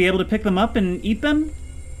them to be able to pick them up and eat them?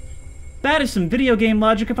 That is some video game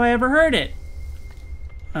logic if I ever heard it.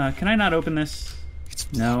 Can I not open this? It's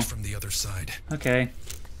blocked No. from the other side. Okay.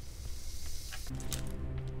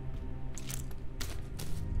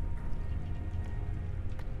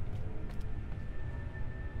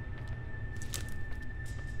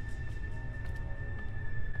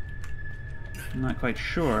 I'm not quite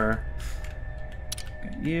sure.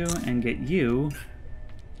 Get you and get you.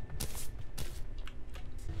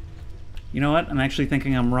 You know what? I'm actually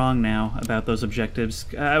thinking I'm wrong now about those objectives.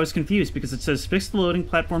 I was confused because it says fix the loading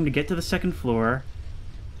platform to get to the second floor,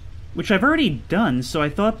 which I've already done, so I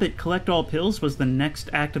thought that collect all pills was the next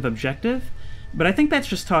active objective, but I think that's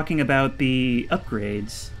just talking about the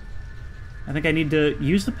upgrades. I think I need to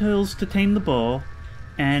use the pills to tame the bull,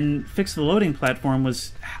 and fix the loading platform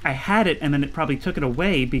was... I had it, and then it probably took it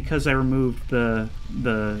away because I removed the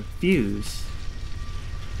fuse.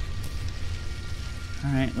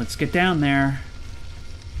 Alright, let's get down there.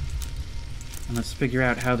 And let's figure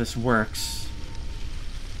out how this works.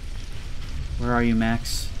 Where are you,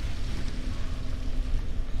 Max?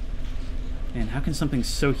 Man, how can something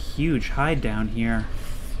so huge hide down here?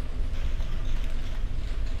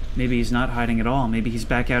 Maybe he's not hiding at all. Maybe he's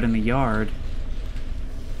back out in the yard.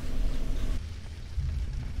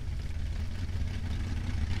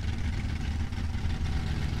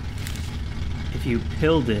 If you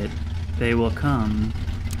pilled it, they will come.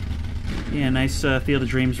 Yeah, nice Field of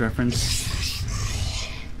Dreams reference.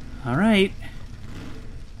 Alright.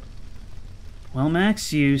 Well,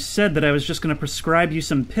 Max, you said that I was just going to prescribe you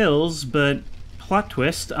some pills, but plot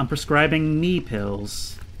twist, I'm prescribing me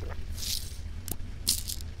pills.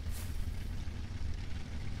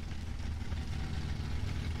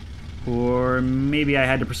 Or maybe I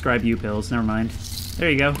had to prescribe you pills. Never mind. There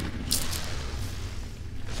you go.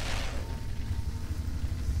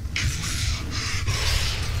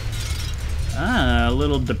 Ah, a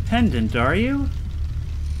little dependent, are you?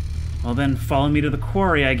 Well then, follow me to the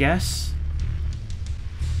quarry, I guess.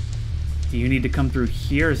 Do you need to come through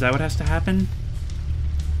here? Is that what has to happen?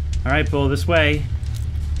 Alright, Bull, this way.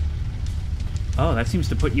 Oh, that seems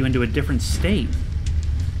to put you into a different state.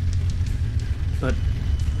 But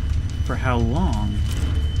for how long?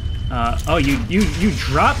 Oh, you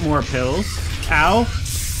drop more pills. Ow.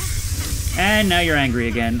 And now you're angry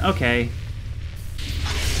again. Okay.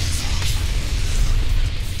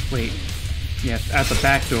 Wait. Yeah, at the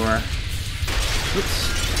back door.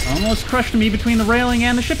 Oops. Almost crushed me between the railing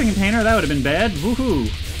and the shipping container. That would have been bad. Woohoo.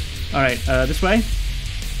 Alright, this way.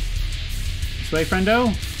 This way, friendo.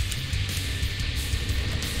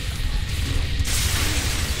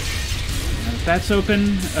 Now if that's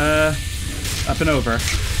open, up and over.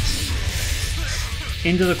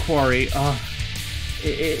 Into the quarry. Oh.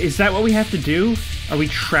 Is that what we have to do? Are we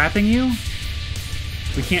trapping you?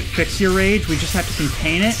 We can't fix your rage, we just have to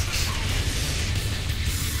contain it?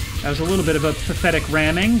 That was a little bit of a pathetic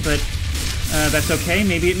ramming, but that's okay.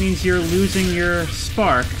 Maybe it means you're losing your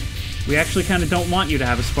spark. We actually kind of don't want you to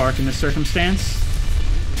have a spark in this circumstance.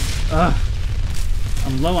 Ugh.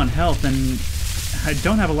 I'm low on health, and I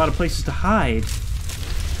don't have a lot of places to hide.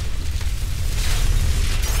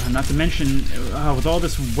 Not to mention, with all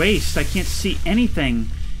this waste, I can't see anything.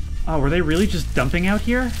 Oh, were they really just dumping out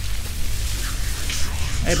here?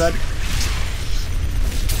 Hey, bud.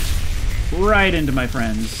 Right into my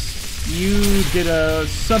friends. You did a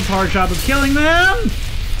subpar job of killing them!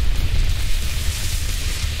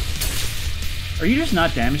 Are you just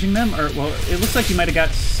not damaging them? Or, well, it looks like you might have got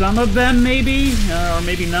some of them, maybe? Or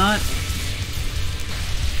maybe not.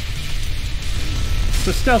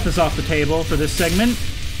 So stealth is off the table for this segment.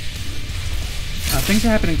 Things are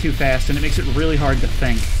happening too fast, and it makes it really hard to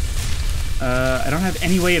think. I don't have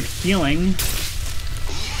any way of healing.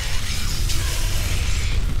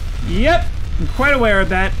 Yep, I'm quite aware of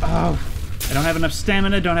that. Oh, I don't have enough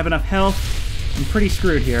stamina, don't have enough health. I'm pretty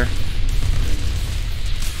screwed here.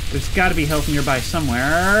 There's got to be health nearby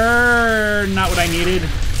somewhere. Not what I needed.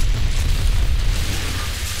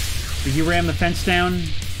 Did you ram the fence down?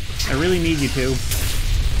 I really need you to.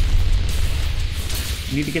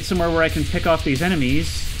 I need to get somewhere where I can pick off these enemies.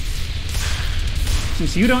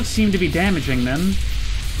 Since you don't seem to be damaging them,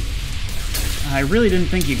 I really didn't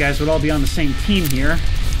think you guys would all be on the same team here.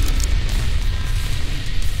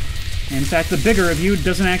 In fact, the bigger of you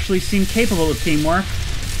doesn't actually seem capable of teamwork.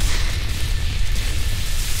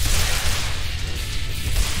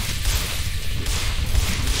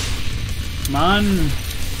 Come on.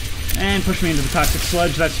 And push me into the toxic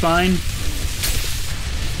sludge, that's fine.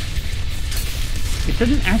 It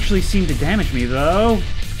didn't actually seem to damage me, though.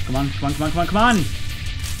 Come on, come on, come on, come on, come on!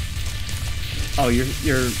 Oh, you're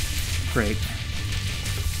great.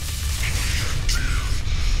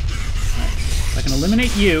 Right. If I can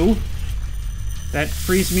eliminate you, that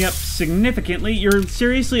frees me up significantly. You're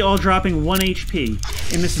seriously all dropping 1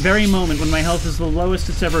 HP in this very moment when my health is the lowest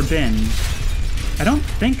it's ever been. I don't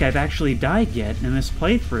think I've actually died yet in this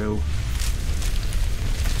playthrough.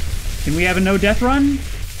 Can we have a no-death run?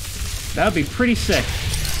 That would be pretty sick.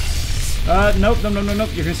 Nope, nope, nope, nope, nope.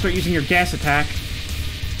 You're gonna start using your gas attack.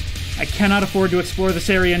 I cannot afford to explore this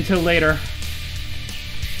area until later.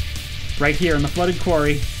 Right here in the flooded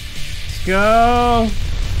quarry. Let's go!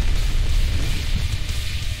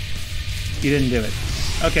 You didn't do it.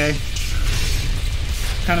 Okay.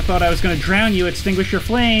 Kinda thought I was gonna drown you, extinguish your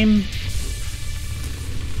flame.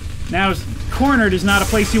 Now, cornered is not a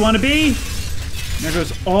place you want to be. There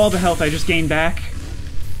goes all the health I just gained back.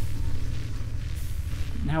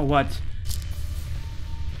 Now what?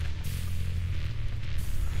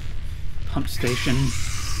 Pump station.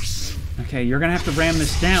 Okay, you're gonna have to ram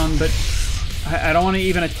this down, but I don't want to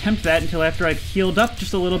even attempt that until after I've healed up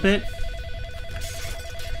just a little bit.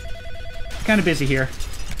 Kind of busy here.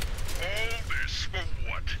 All this for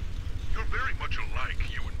what? You're very much alike,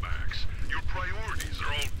 you and Max. Your priorities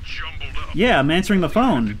are all jumbled up. Yeah, I'm answering the phone.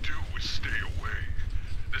 All you have to do is stay away.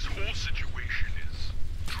 This whole situation is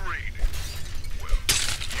draining. Well,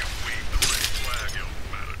 you wave the red flag, El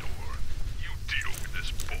Matador. You deal with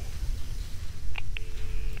this bull.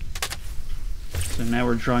 So now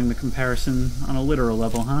we're drawing the comparison on a literal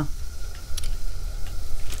level, huh?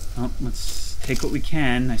 Well, let's take what we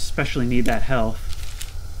can. I especially need that health.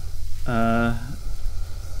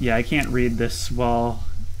 Yeah, I can't read this while...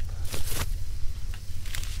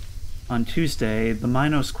 On Tuesday, the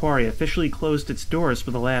Minos Quarry officially closed its doors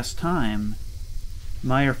for the last time.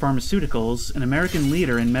 Meyer Pharmaceuticals, an American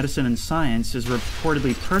leader in medicine and science, has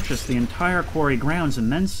reportedly purchased the entire quarry grounds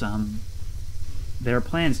and then some. Their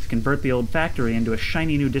plans to convert the old factory into a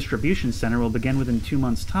shiny new distribution center will begin within 2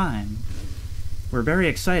 months' time. We're very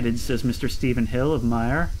excited, says Mr. Stephen Hill of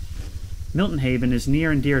Meyer. Milton Haven is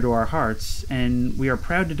near and dear to our hearts, and we are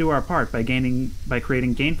proud to do our part by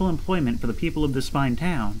creating gainful employment for the people of this fine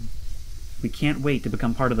town. We can't wait to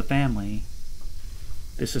become part of the family.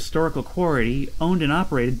 This historical quarry, owned and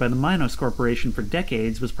operated by the Minos Corporation for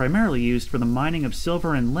decades, was primarily used for the mining of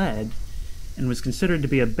silver and lead, and was considered to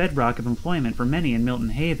be a bedrock of employment for many in Milton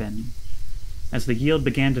Haven. As the yield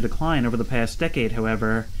began to decline over the past decade,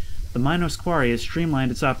 however, the Minos Quarry has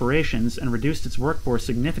streamlined its operations and reduced its workforce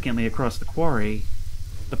significantly across the quarry,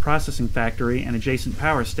 the processing factory, and adjacent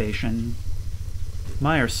power station.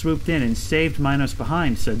 Meyer swooped in and saved Minos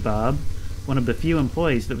behind, said Bob, one of the few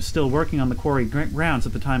employees that was still working on the quarry grounds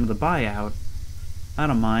at the time of the buyout. I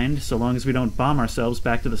don't mind, so long as we don't bomb ourselves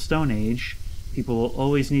back to the Stone Age. People will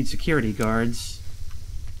always need security guards.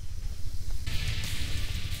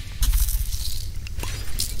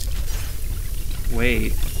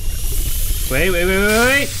 Wait.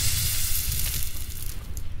 Wait.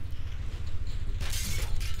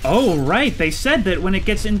 Oh, right, they said that when it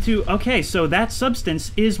gets into... Okay, so that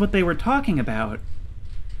substance is what they were talking about.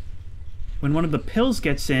 When one of the pills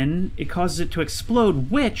gets in, it causes it to explode,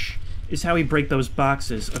 which is how we break those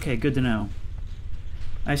boxes. Okay, good to know.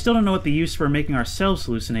 I still don't know what the use for making ourselves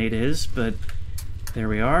hallucinate is, but there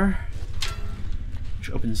we are. Which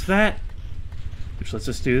opens that. Which lets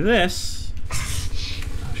us do this.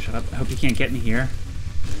 Oh, shut up. I hope you can't get in here.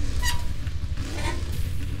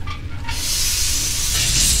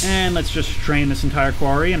 And let's just drain this entire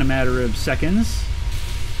quarry in a matter of seconds.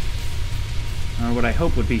 Or what I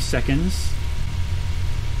hope would be seconds.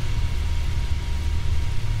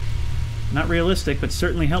 Not realistic, but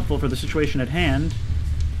certainly helpful for the situation at hand.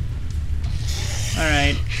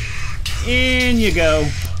 Alright. In you go.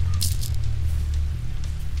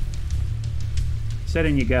 Said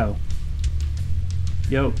in you go.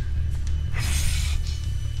 Yo.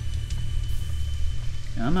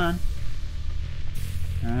 Come on.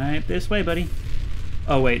 Alright, this way, buddy.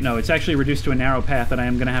 Oh, wait, no, it's actually reduced to a narrow path that I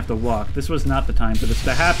am going to have to walk. This was not the time for this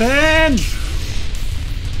to happen!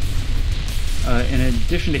 In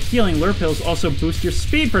addition to healing, lure pills also boost your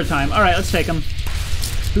speed for a time. Alright, let's take them.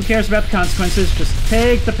 Who cares about the consequences? Just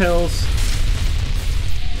take the pills.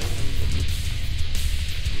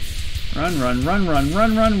 Run, run, run, run,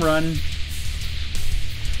 run, run, run.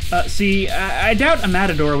 See, I doubt a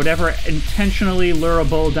matador would ever intentionally lure a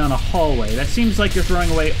bull down a hallway. That seems like you're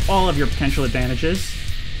throwing away all of your potential advantages.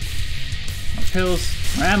 More pills,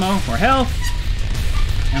 more ammo, more health.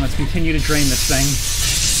 And let's continue to drain this thing.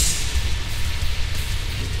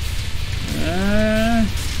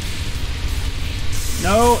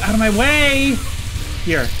 No, out of my way!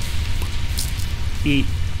 Here. Eat.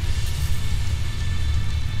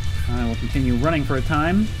 I will continue running for a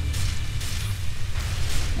time.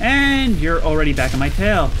 And you're already back on my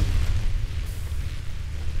tail.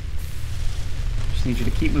 Just need you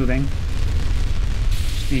to keep moving.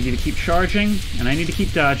 Just need you to keep charging, and I need to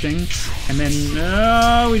keep dodging. And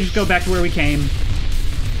then, we just go back to where we came.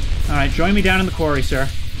 Alright, join me down in the quarry, sir.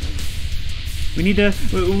 We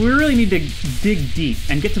really need to dig deep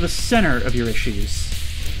and get to the center of your issues.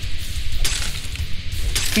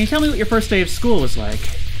 Can you tell me what your first day of school was like?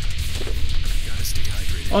 Gotta stay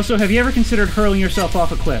hydrated. Also, have you ever considered hurling yourself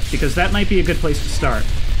off a cliff? Because that might be a good place to start.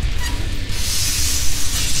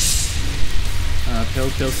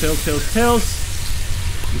 Pills, pills, pills, pills,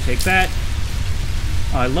 pills. You take that.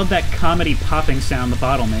 Oh, I love that comedy popping sound the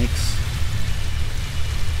bottle makes.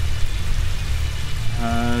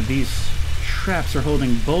 These traps are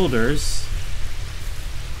holding boulders.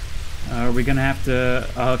 Are we gonna have to...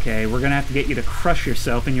 Okay, we're gonna have to get you to crush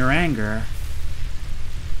yourself in your anger.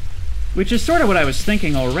 Which is sort of what I was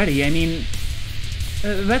thinking already. I mean,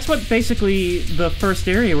 that's what basically the first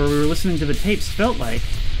area where we were listening to the tapes felt like.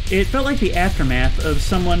 It felt like the aftermath of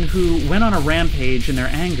someone who went on a rampage in their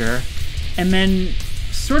anger, and then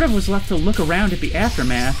sort of was left to look around at the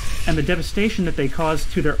aftermath and the devastation that they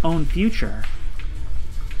caused to their own future.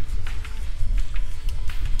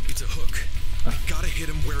 It's a hook. I gotta hit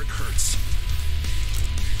him where it hurts.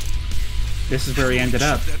 This is where he ended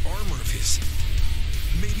up. That armor of his.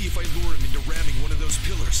 Maybe if I lure him into ramming one of those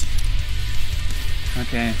pillars.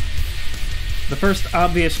 Okay. The first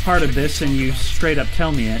obvious part of this, and you straight up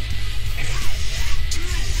tell me it.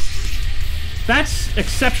 That's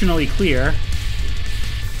exceptionally clear.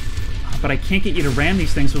 But I can't get you to ram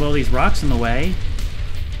these things with all these rocks in the way.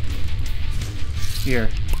 Here.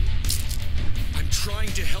 I'm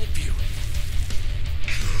trying to help you.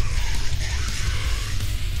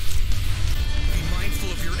 Be mindful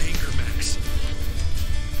of your anger, Max.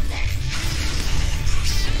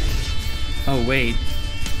 Oh, wait.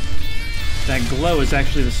 That glow is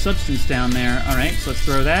actually the substance down there. Alright, so let's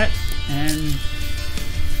throw that. And...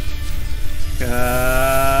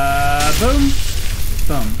 boom!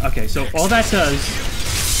 Boom. Okay, so all that does...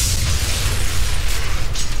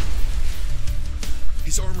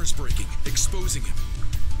 His armor's breaking, exposing him.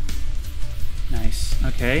 Nice.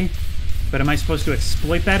 Okay. But am I supposed to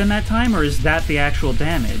exploit that in that time, or is that the actual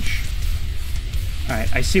damage?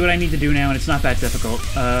 Alright, I see what I need to do now, and it's not that difficult.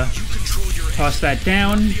 Toss that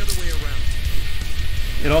down. The other way around.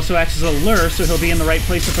 It also acts as a lure, so he'll be in the right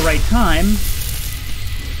place at the right time.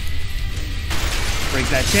 Break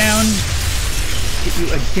that down. Hit you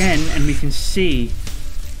again, and we can see.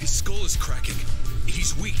 His skull is cracking.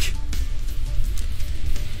 He's weak.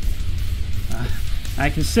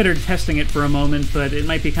 I considered testing it for a moment, but it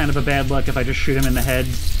might be kind of a bad luck if I just shoot him in the head.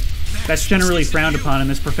 That's generally frowned upon in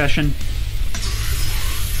this profession.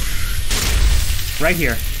 Right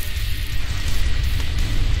here.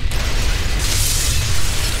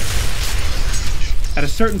 At a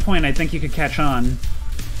certain point, I think you could catch on,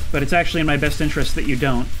 but it's actually in my best interest that you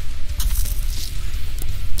don't.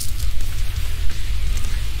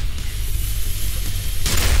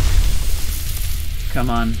 Come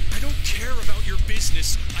on. I don't care about your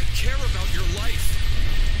business. I care about your life.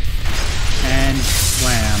 And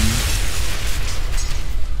slam.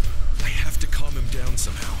 I have to calm him down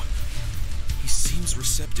somehow. He seems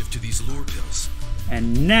receptive to these lure pills.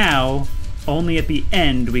 And now, only at the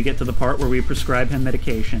end, we get to the part where we prescribe him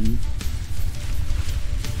medication.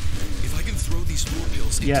 If I can throw these lure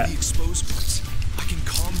pills into the exposed parts, I can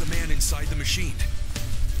calm the man inside the machine.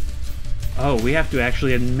 Oh, we have to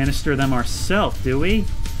actually administer them ourselves, do we?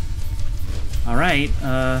 Alright,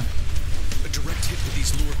 A direct hit with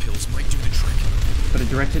these lure pills might do the trick. but a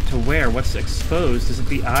direct hit to where? What's exposed? Is it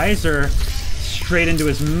the eyes or straight into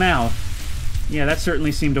his mouth? Yeah, that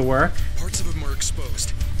certainly seemed to work. Parts of him are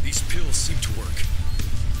exposed. These pills seem to work.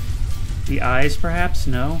 The eyes, perhaps?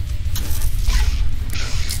 No?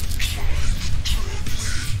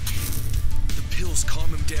 The pills calm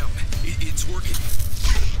him down. It's working.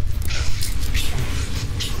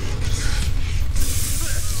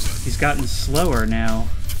 He's gotten slower now.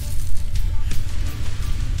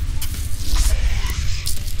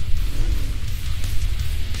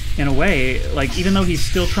 In a way, like, even though he's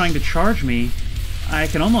still trying to charge me, I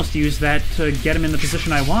can almost use that to get him in the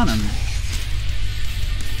position I want him.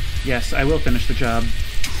 Yes, I will finish the job.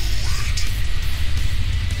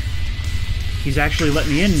 He's actually let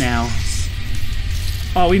me in now.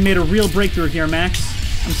 Oh, we made a real breakthrough here, Max.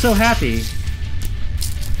 I'm so happy.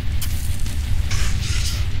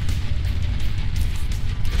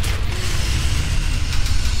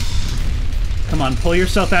 Come on, pull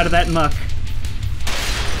yourself out of that muck.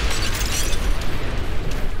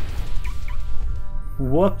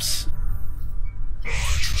 Whoops.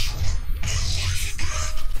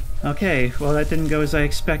 Okay, well that didn't go as I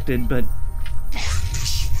expected, but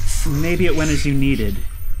maybe it went as you needed.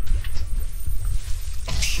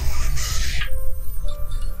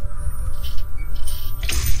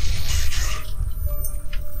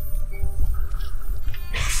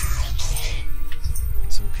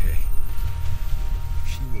 It's okay.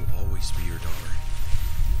 She will always be your daughter.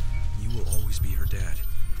 You will always be her dad.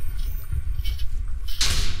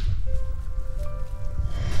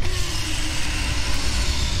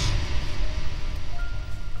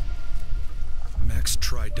 Max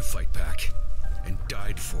tried to fight back and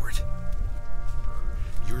died for it.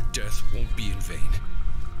 Your death won't be in vain.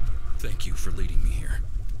 Thank you for leading me here.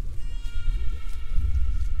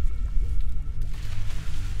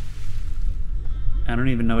 I don't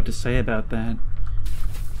even know what to say about that.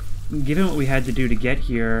 Given what we had to do to get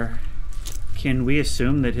here, can we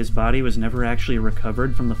assume that his body was never actually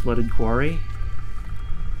recovered from the flooded quarry?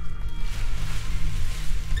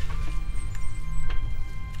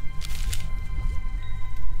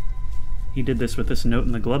 He did this with this note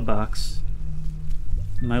in the glove box.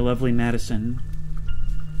 My lovely Madison,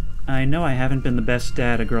 I know I haven't been the best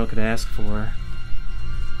dad a girl could ask for.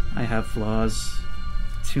 I have flaws,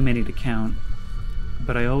 too many to count,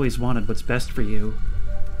 but I always wanted what's best for you.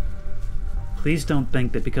 Please don't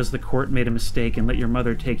think that because the court made a mistake and let your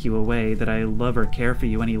mother take you away that I love or care for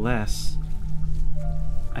you any less.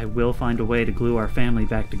 I will find a way to glue our family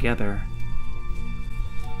back together.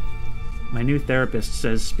 My new therapist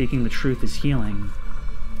says speaking the truth is healing.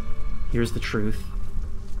 Here's the truth.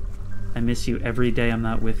 I miss you every day I'm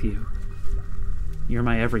not with you. You're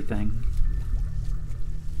my everything.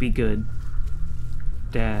 Be good.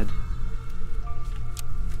 Dad.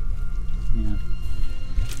 Yeah.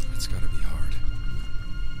 That's gotta be hard.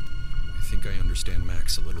 I think I understand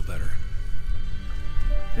Max a little better.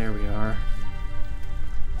 There we are.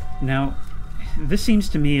 Now, this seems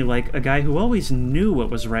to me like a guy who always knew what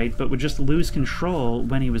was right, but would just lose control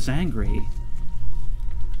when he was angry.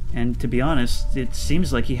 And to be honest, it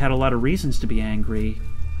seems like he had a lot of reasons to be angry.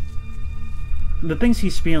 The things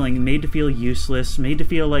he's feeling, made to feel useless, made to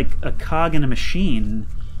feel like a cog in a machine.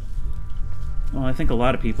 Well, I think a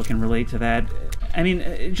lot of people can relate to that. I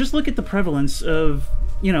mean, just look at the prevalence of,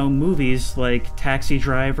 you know, movies like Taxi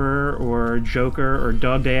Driver, or Joker, or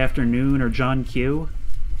Dog Day Afternoon, or John Q.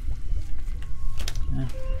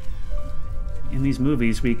 In these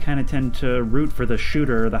movies, we kind of tend to root for the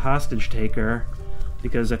shooter or the hostage taker,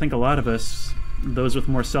 because I think a lot of us, those with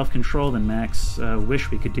more self-control than Max, wish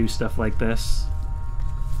we could do stuff like this.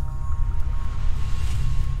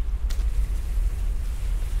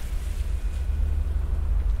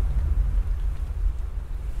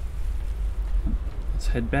 Let's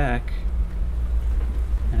head back.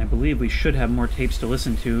 And I believe we should have more tapes to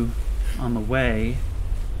listen to on the way.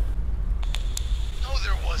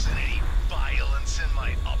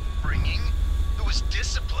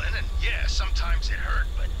 Sometimes it hurt,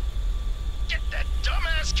 but get that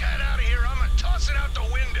dumbass cat out of here. I'm gonna toss it out the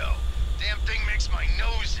window. Damn thing makes my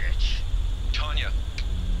nose itch. Tanya,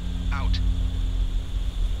 out.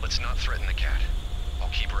 Let's not threaten the cat. I'll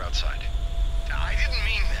keep her outside. I didn't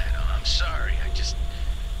mean that. I'm sorry.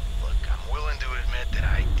 Look, I'm willing to admit that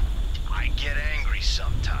I get angry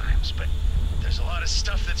sometimes, but there's a lot of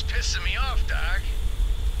stuff that's pissing me off, Doc.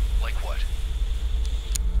 Like what?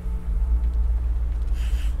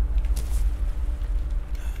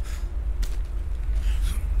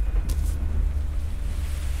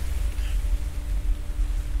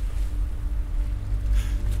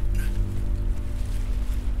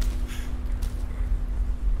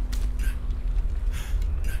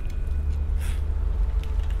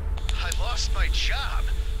 My job.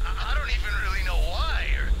 I don't even really know why,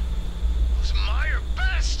 or those Meyer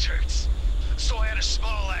bastards. So I had a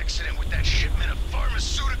small accident with that shipment of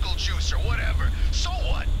pharmaceutical juice or whatever. So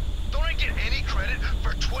what? Don't I get any credit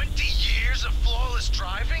for 20 years of flawless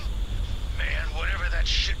driving? Man, whatever that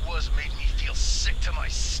shit was made me feel sick to my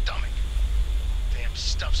stomach. Damn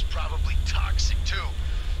stuff's probably toxic too,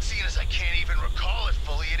 seeing as I can't even recall it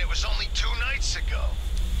fully and it was only 2 nights ago.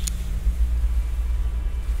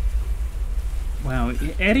 Wow,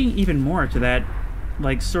 adding even more to that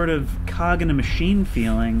like, sort of cog in a machine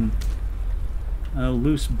feeling. A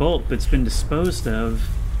loose bolt that's been disposed of.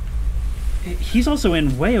 He's also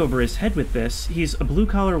in way over his head with this. He's a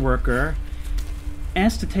blue-collar worker,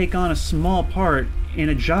 asked to take on a small part in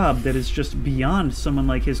a job that is just beyond someone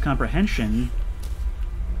like his comprehension.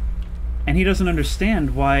 And he doesn't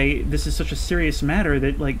understand why this is such a serious matter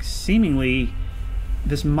that, like, seemingly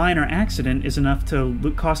this minor accident is enough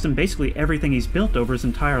to cost him basically everything he's built over his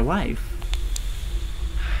entire life.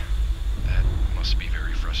 That must be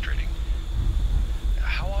very frustrating.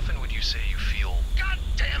 How often would you say you feel... God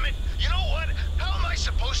damn it! You know what? How am I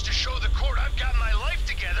supposed to show the court I've got my life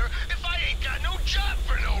together if I ain't got no job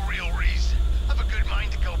for no real reason? I've a good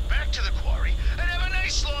mind to go back to the quarry and have a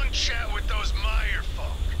nice long chat with those Meyer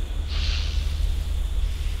folk.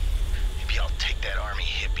 Maybe I'll take that army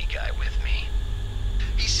hippie guy with me.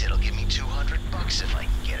 He said he'll give me $200 if I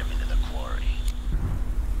can get him into the quarry.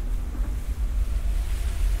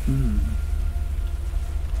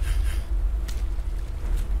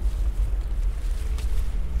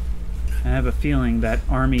 I have a feeling that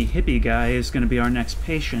army hippie guy is going to be our next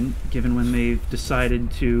patient, given when they've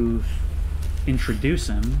decided to introduce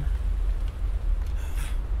him.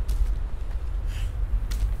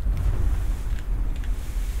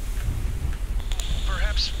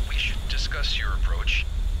 Perhaps we should discuss your approach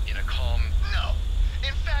in a calm... No.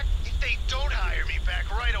 In fact, if they don't hire me back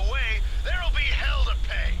right away, there'll be hell to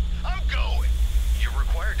pay. I'm going. You're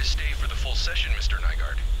required to stay for the full session, Mr.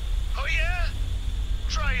 Nygaard. Oh yeah?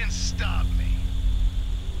 Try and stop me.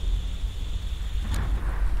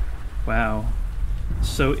 Wow.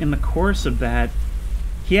 So in the course of that,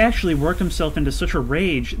 he actually worked himself into such a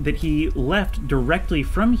rage that he left directly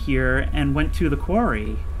from here and went to the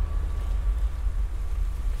quarry.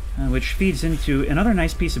 Which feeds into another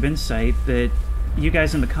nice piece of insight that you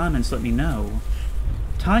guys in the comments let me know.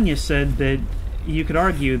 Tanya said that you could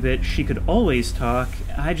argue that she could always talk,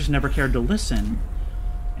 I just never cared to listen.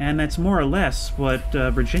 And that's more or less what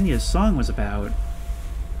Virginia's song was about.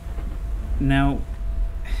 Now,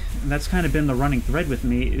 that's kind of been the running thread with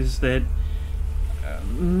me, is that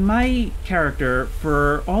my character,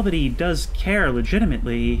 for all that he does care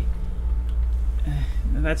legitimately,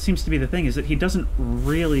 that seems to be the thing, is that he doesn't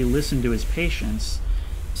really listen to his patients,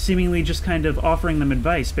 seemingly just kind of offering them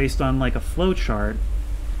advice based on, like, a flowchart.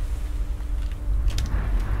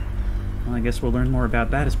 Well, I guess we'll learn more about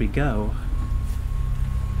that as we go.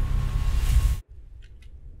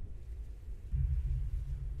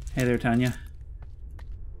 Hey there, Tanya.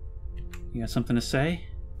 You got something to say?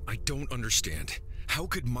 I don't understand. How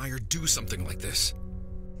could Meyer do something like this?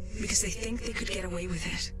 Because they think they could get away with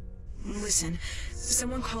it. Listen,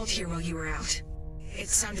 someone called here while you were out. It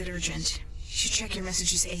sounded urgent. You should check your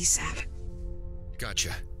messages ASAP.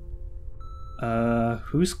 Gotcha.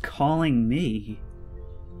 Who's calling me?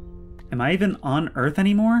 Am I even on Earth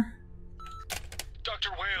anymore? Dr.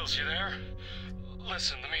 Wales, you there?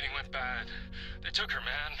 Listen, the meeting went bad. They took her,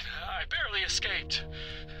 man. I barely escaped.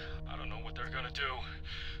 I don't know what they're gonna do.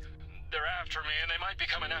 They're after me, and they might be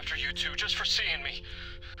coming after you too, just for seeing me.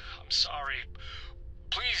 I'm sorry.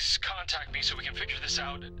 Please contact me so we can figure this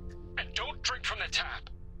out. And don't drink from the tap.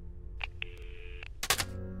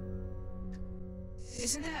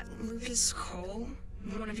 Isn't that Lucas Cole?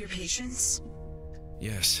 One of your patients?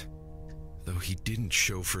 Yes. Though he didn't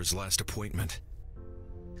show for his last appointment.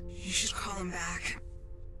 You should call him back.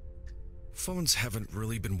 Phones haven't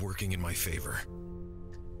really been working in my favor.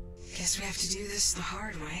 Guess we have to do this the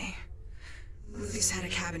hard way. Lucas had a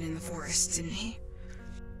cabin in the forest, didn't he?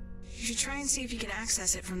 You should try and see if you can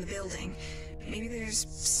access it from the building. Maybe there's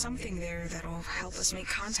something there that'll help us make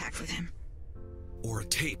contact with him. Or a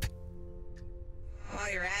tape.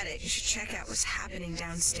 While you're at it, you should check out what's happening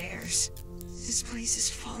downstairs. This place is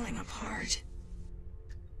falling apart.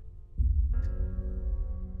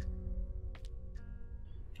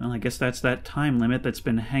 Well, I guess that's that time limit that's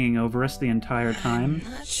been hanging over us the entire time.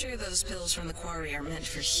 I'm not sure those pills from the quarry are meant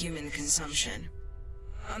for human consumption.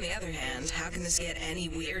 On the other hand, how can this get any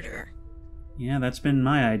weirder? Yeah, that's been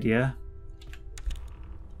my idea.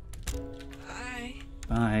 Bye.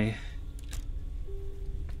 Bye.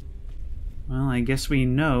 Well, I guess we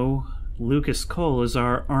know Lucas Cole is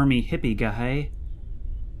our army hippie guy.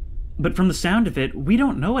 But from the sound of it, we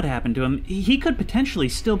don't know what happened to him. He could potentially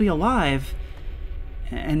still be alive.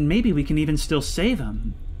 And maybe we can even still save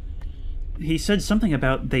him. He said something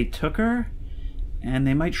about they took her, and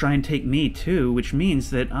they might try and take me too, which means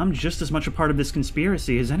that I'm just as much a part of this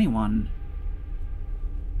conspiracy as anyone.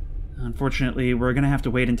 Unfortunately, we're gonna have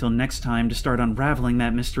to wait until next time to start unraveling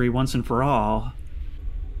that mystery once and for all.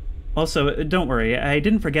 Also, don't worry, I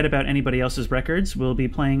didn't forget about anybody else's records. We'll be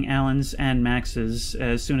playing Alan's and Max's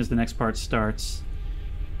as soon as the next part starts.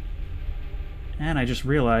 And I just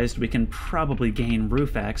realized we can probably gain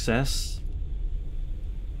roof access.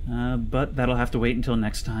 But that'll have to wait until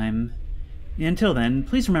next time. Until then,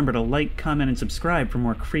 please remember to like, comment, and subscribe for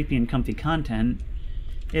more creepy and comfy content.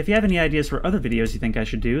 If you have any ideas for other videos you think I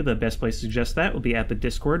should do, the best place to suggest that will be at the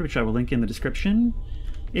Discord, which I will link in the description.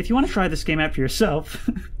 If you want to try this game out for yourself,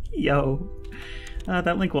 yo,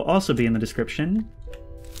 that link will also be in the description.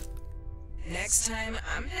 Next time,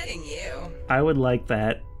 I'm heading you. I would like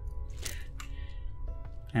that.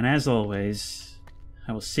 And as always,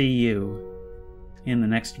 I will see you in the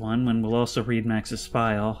next one when we'll also read Max's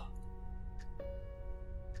file.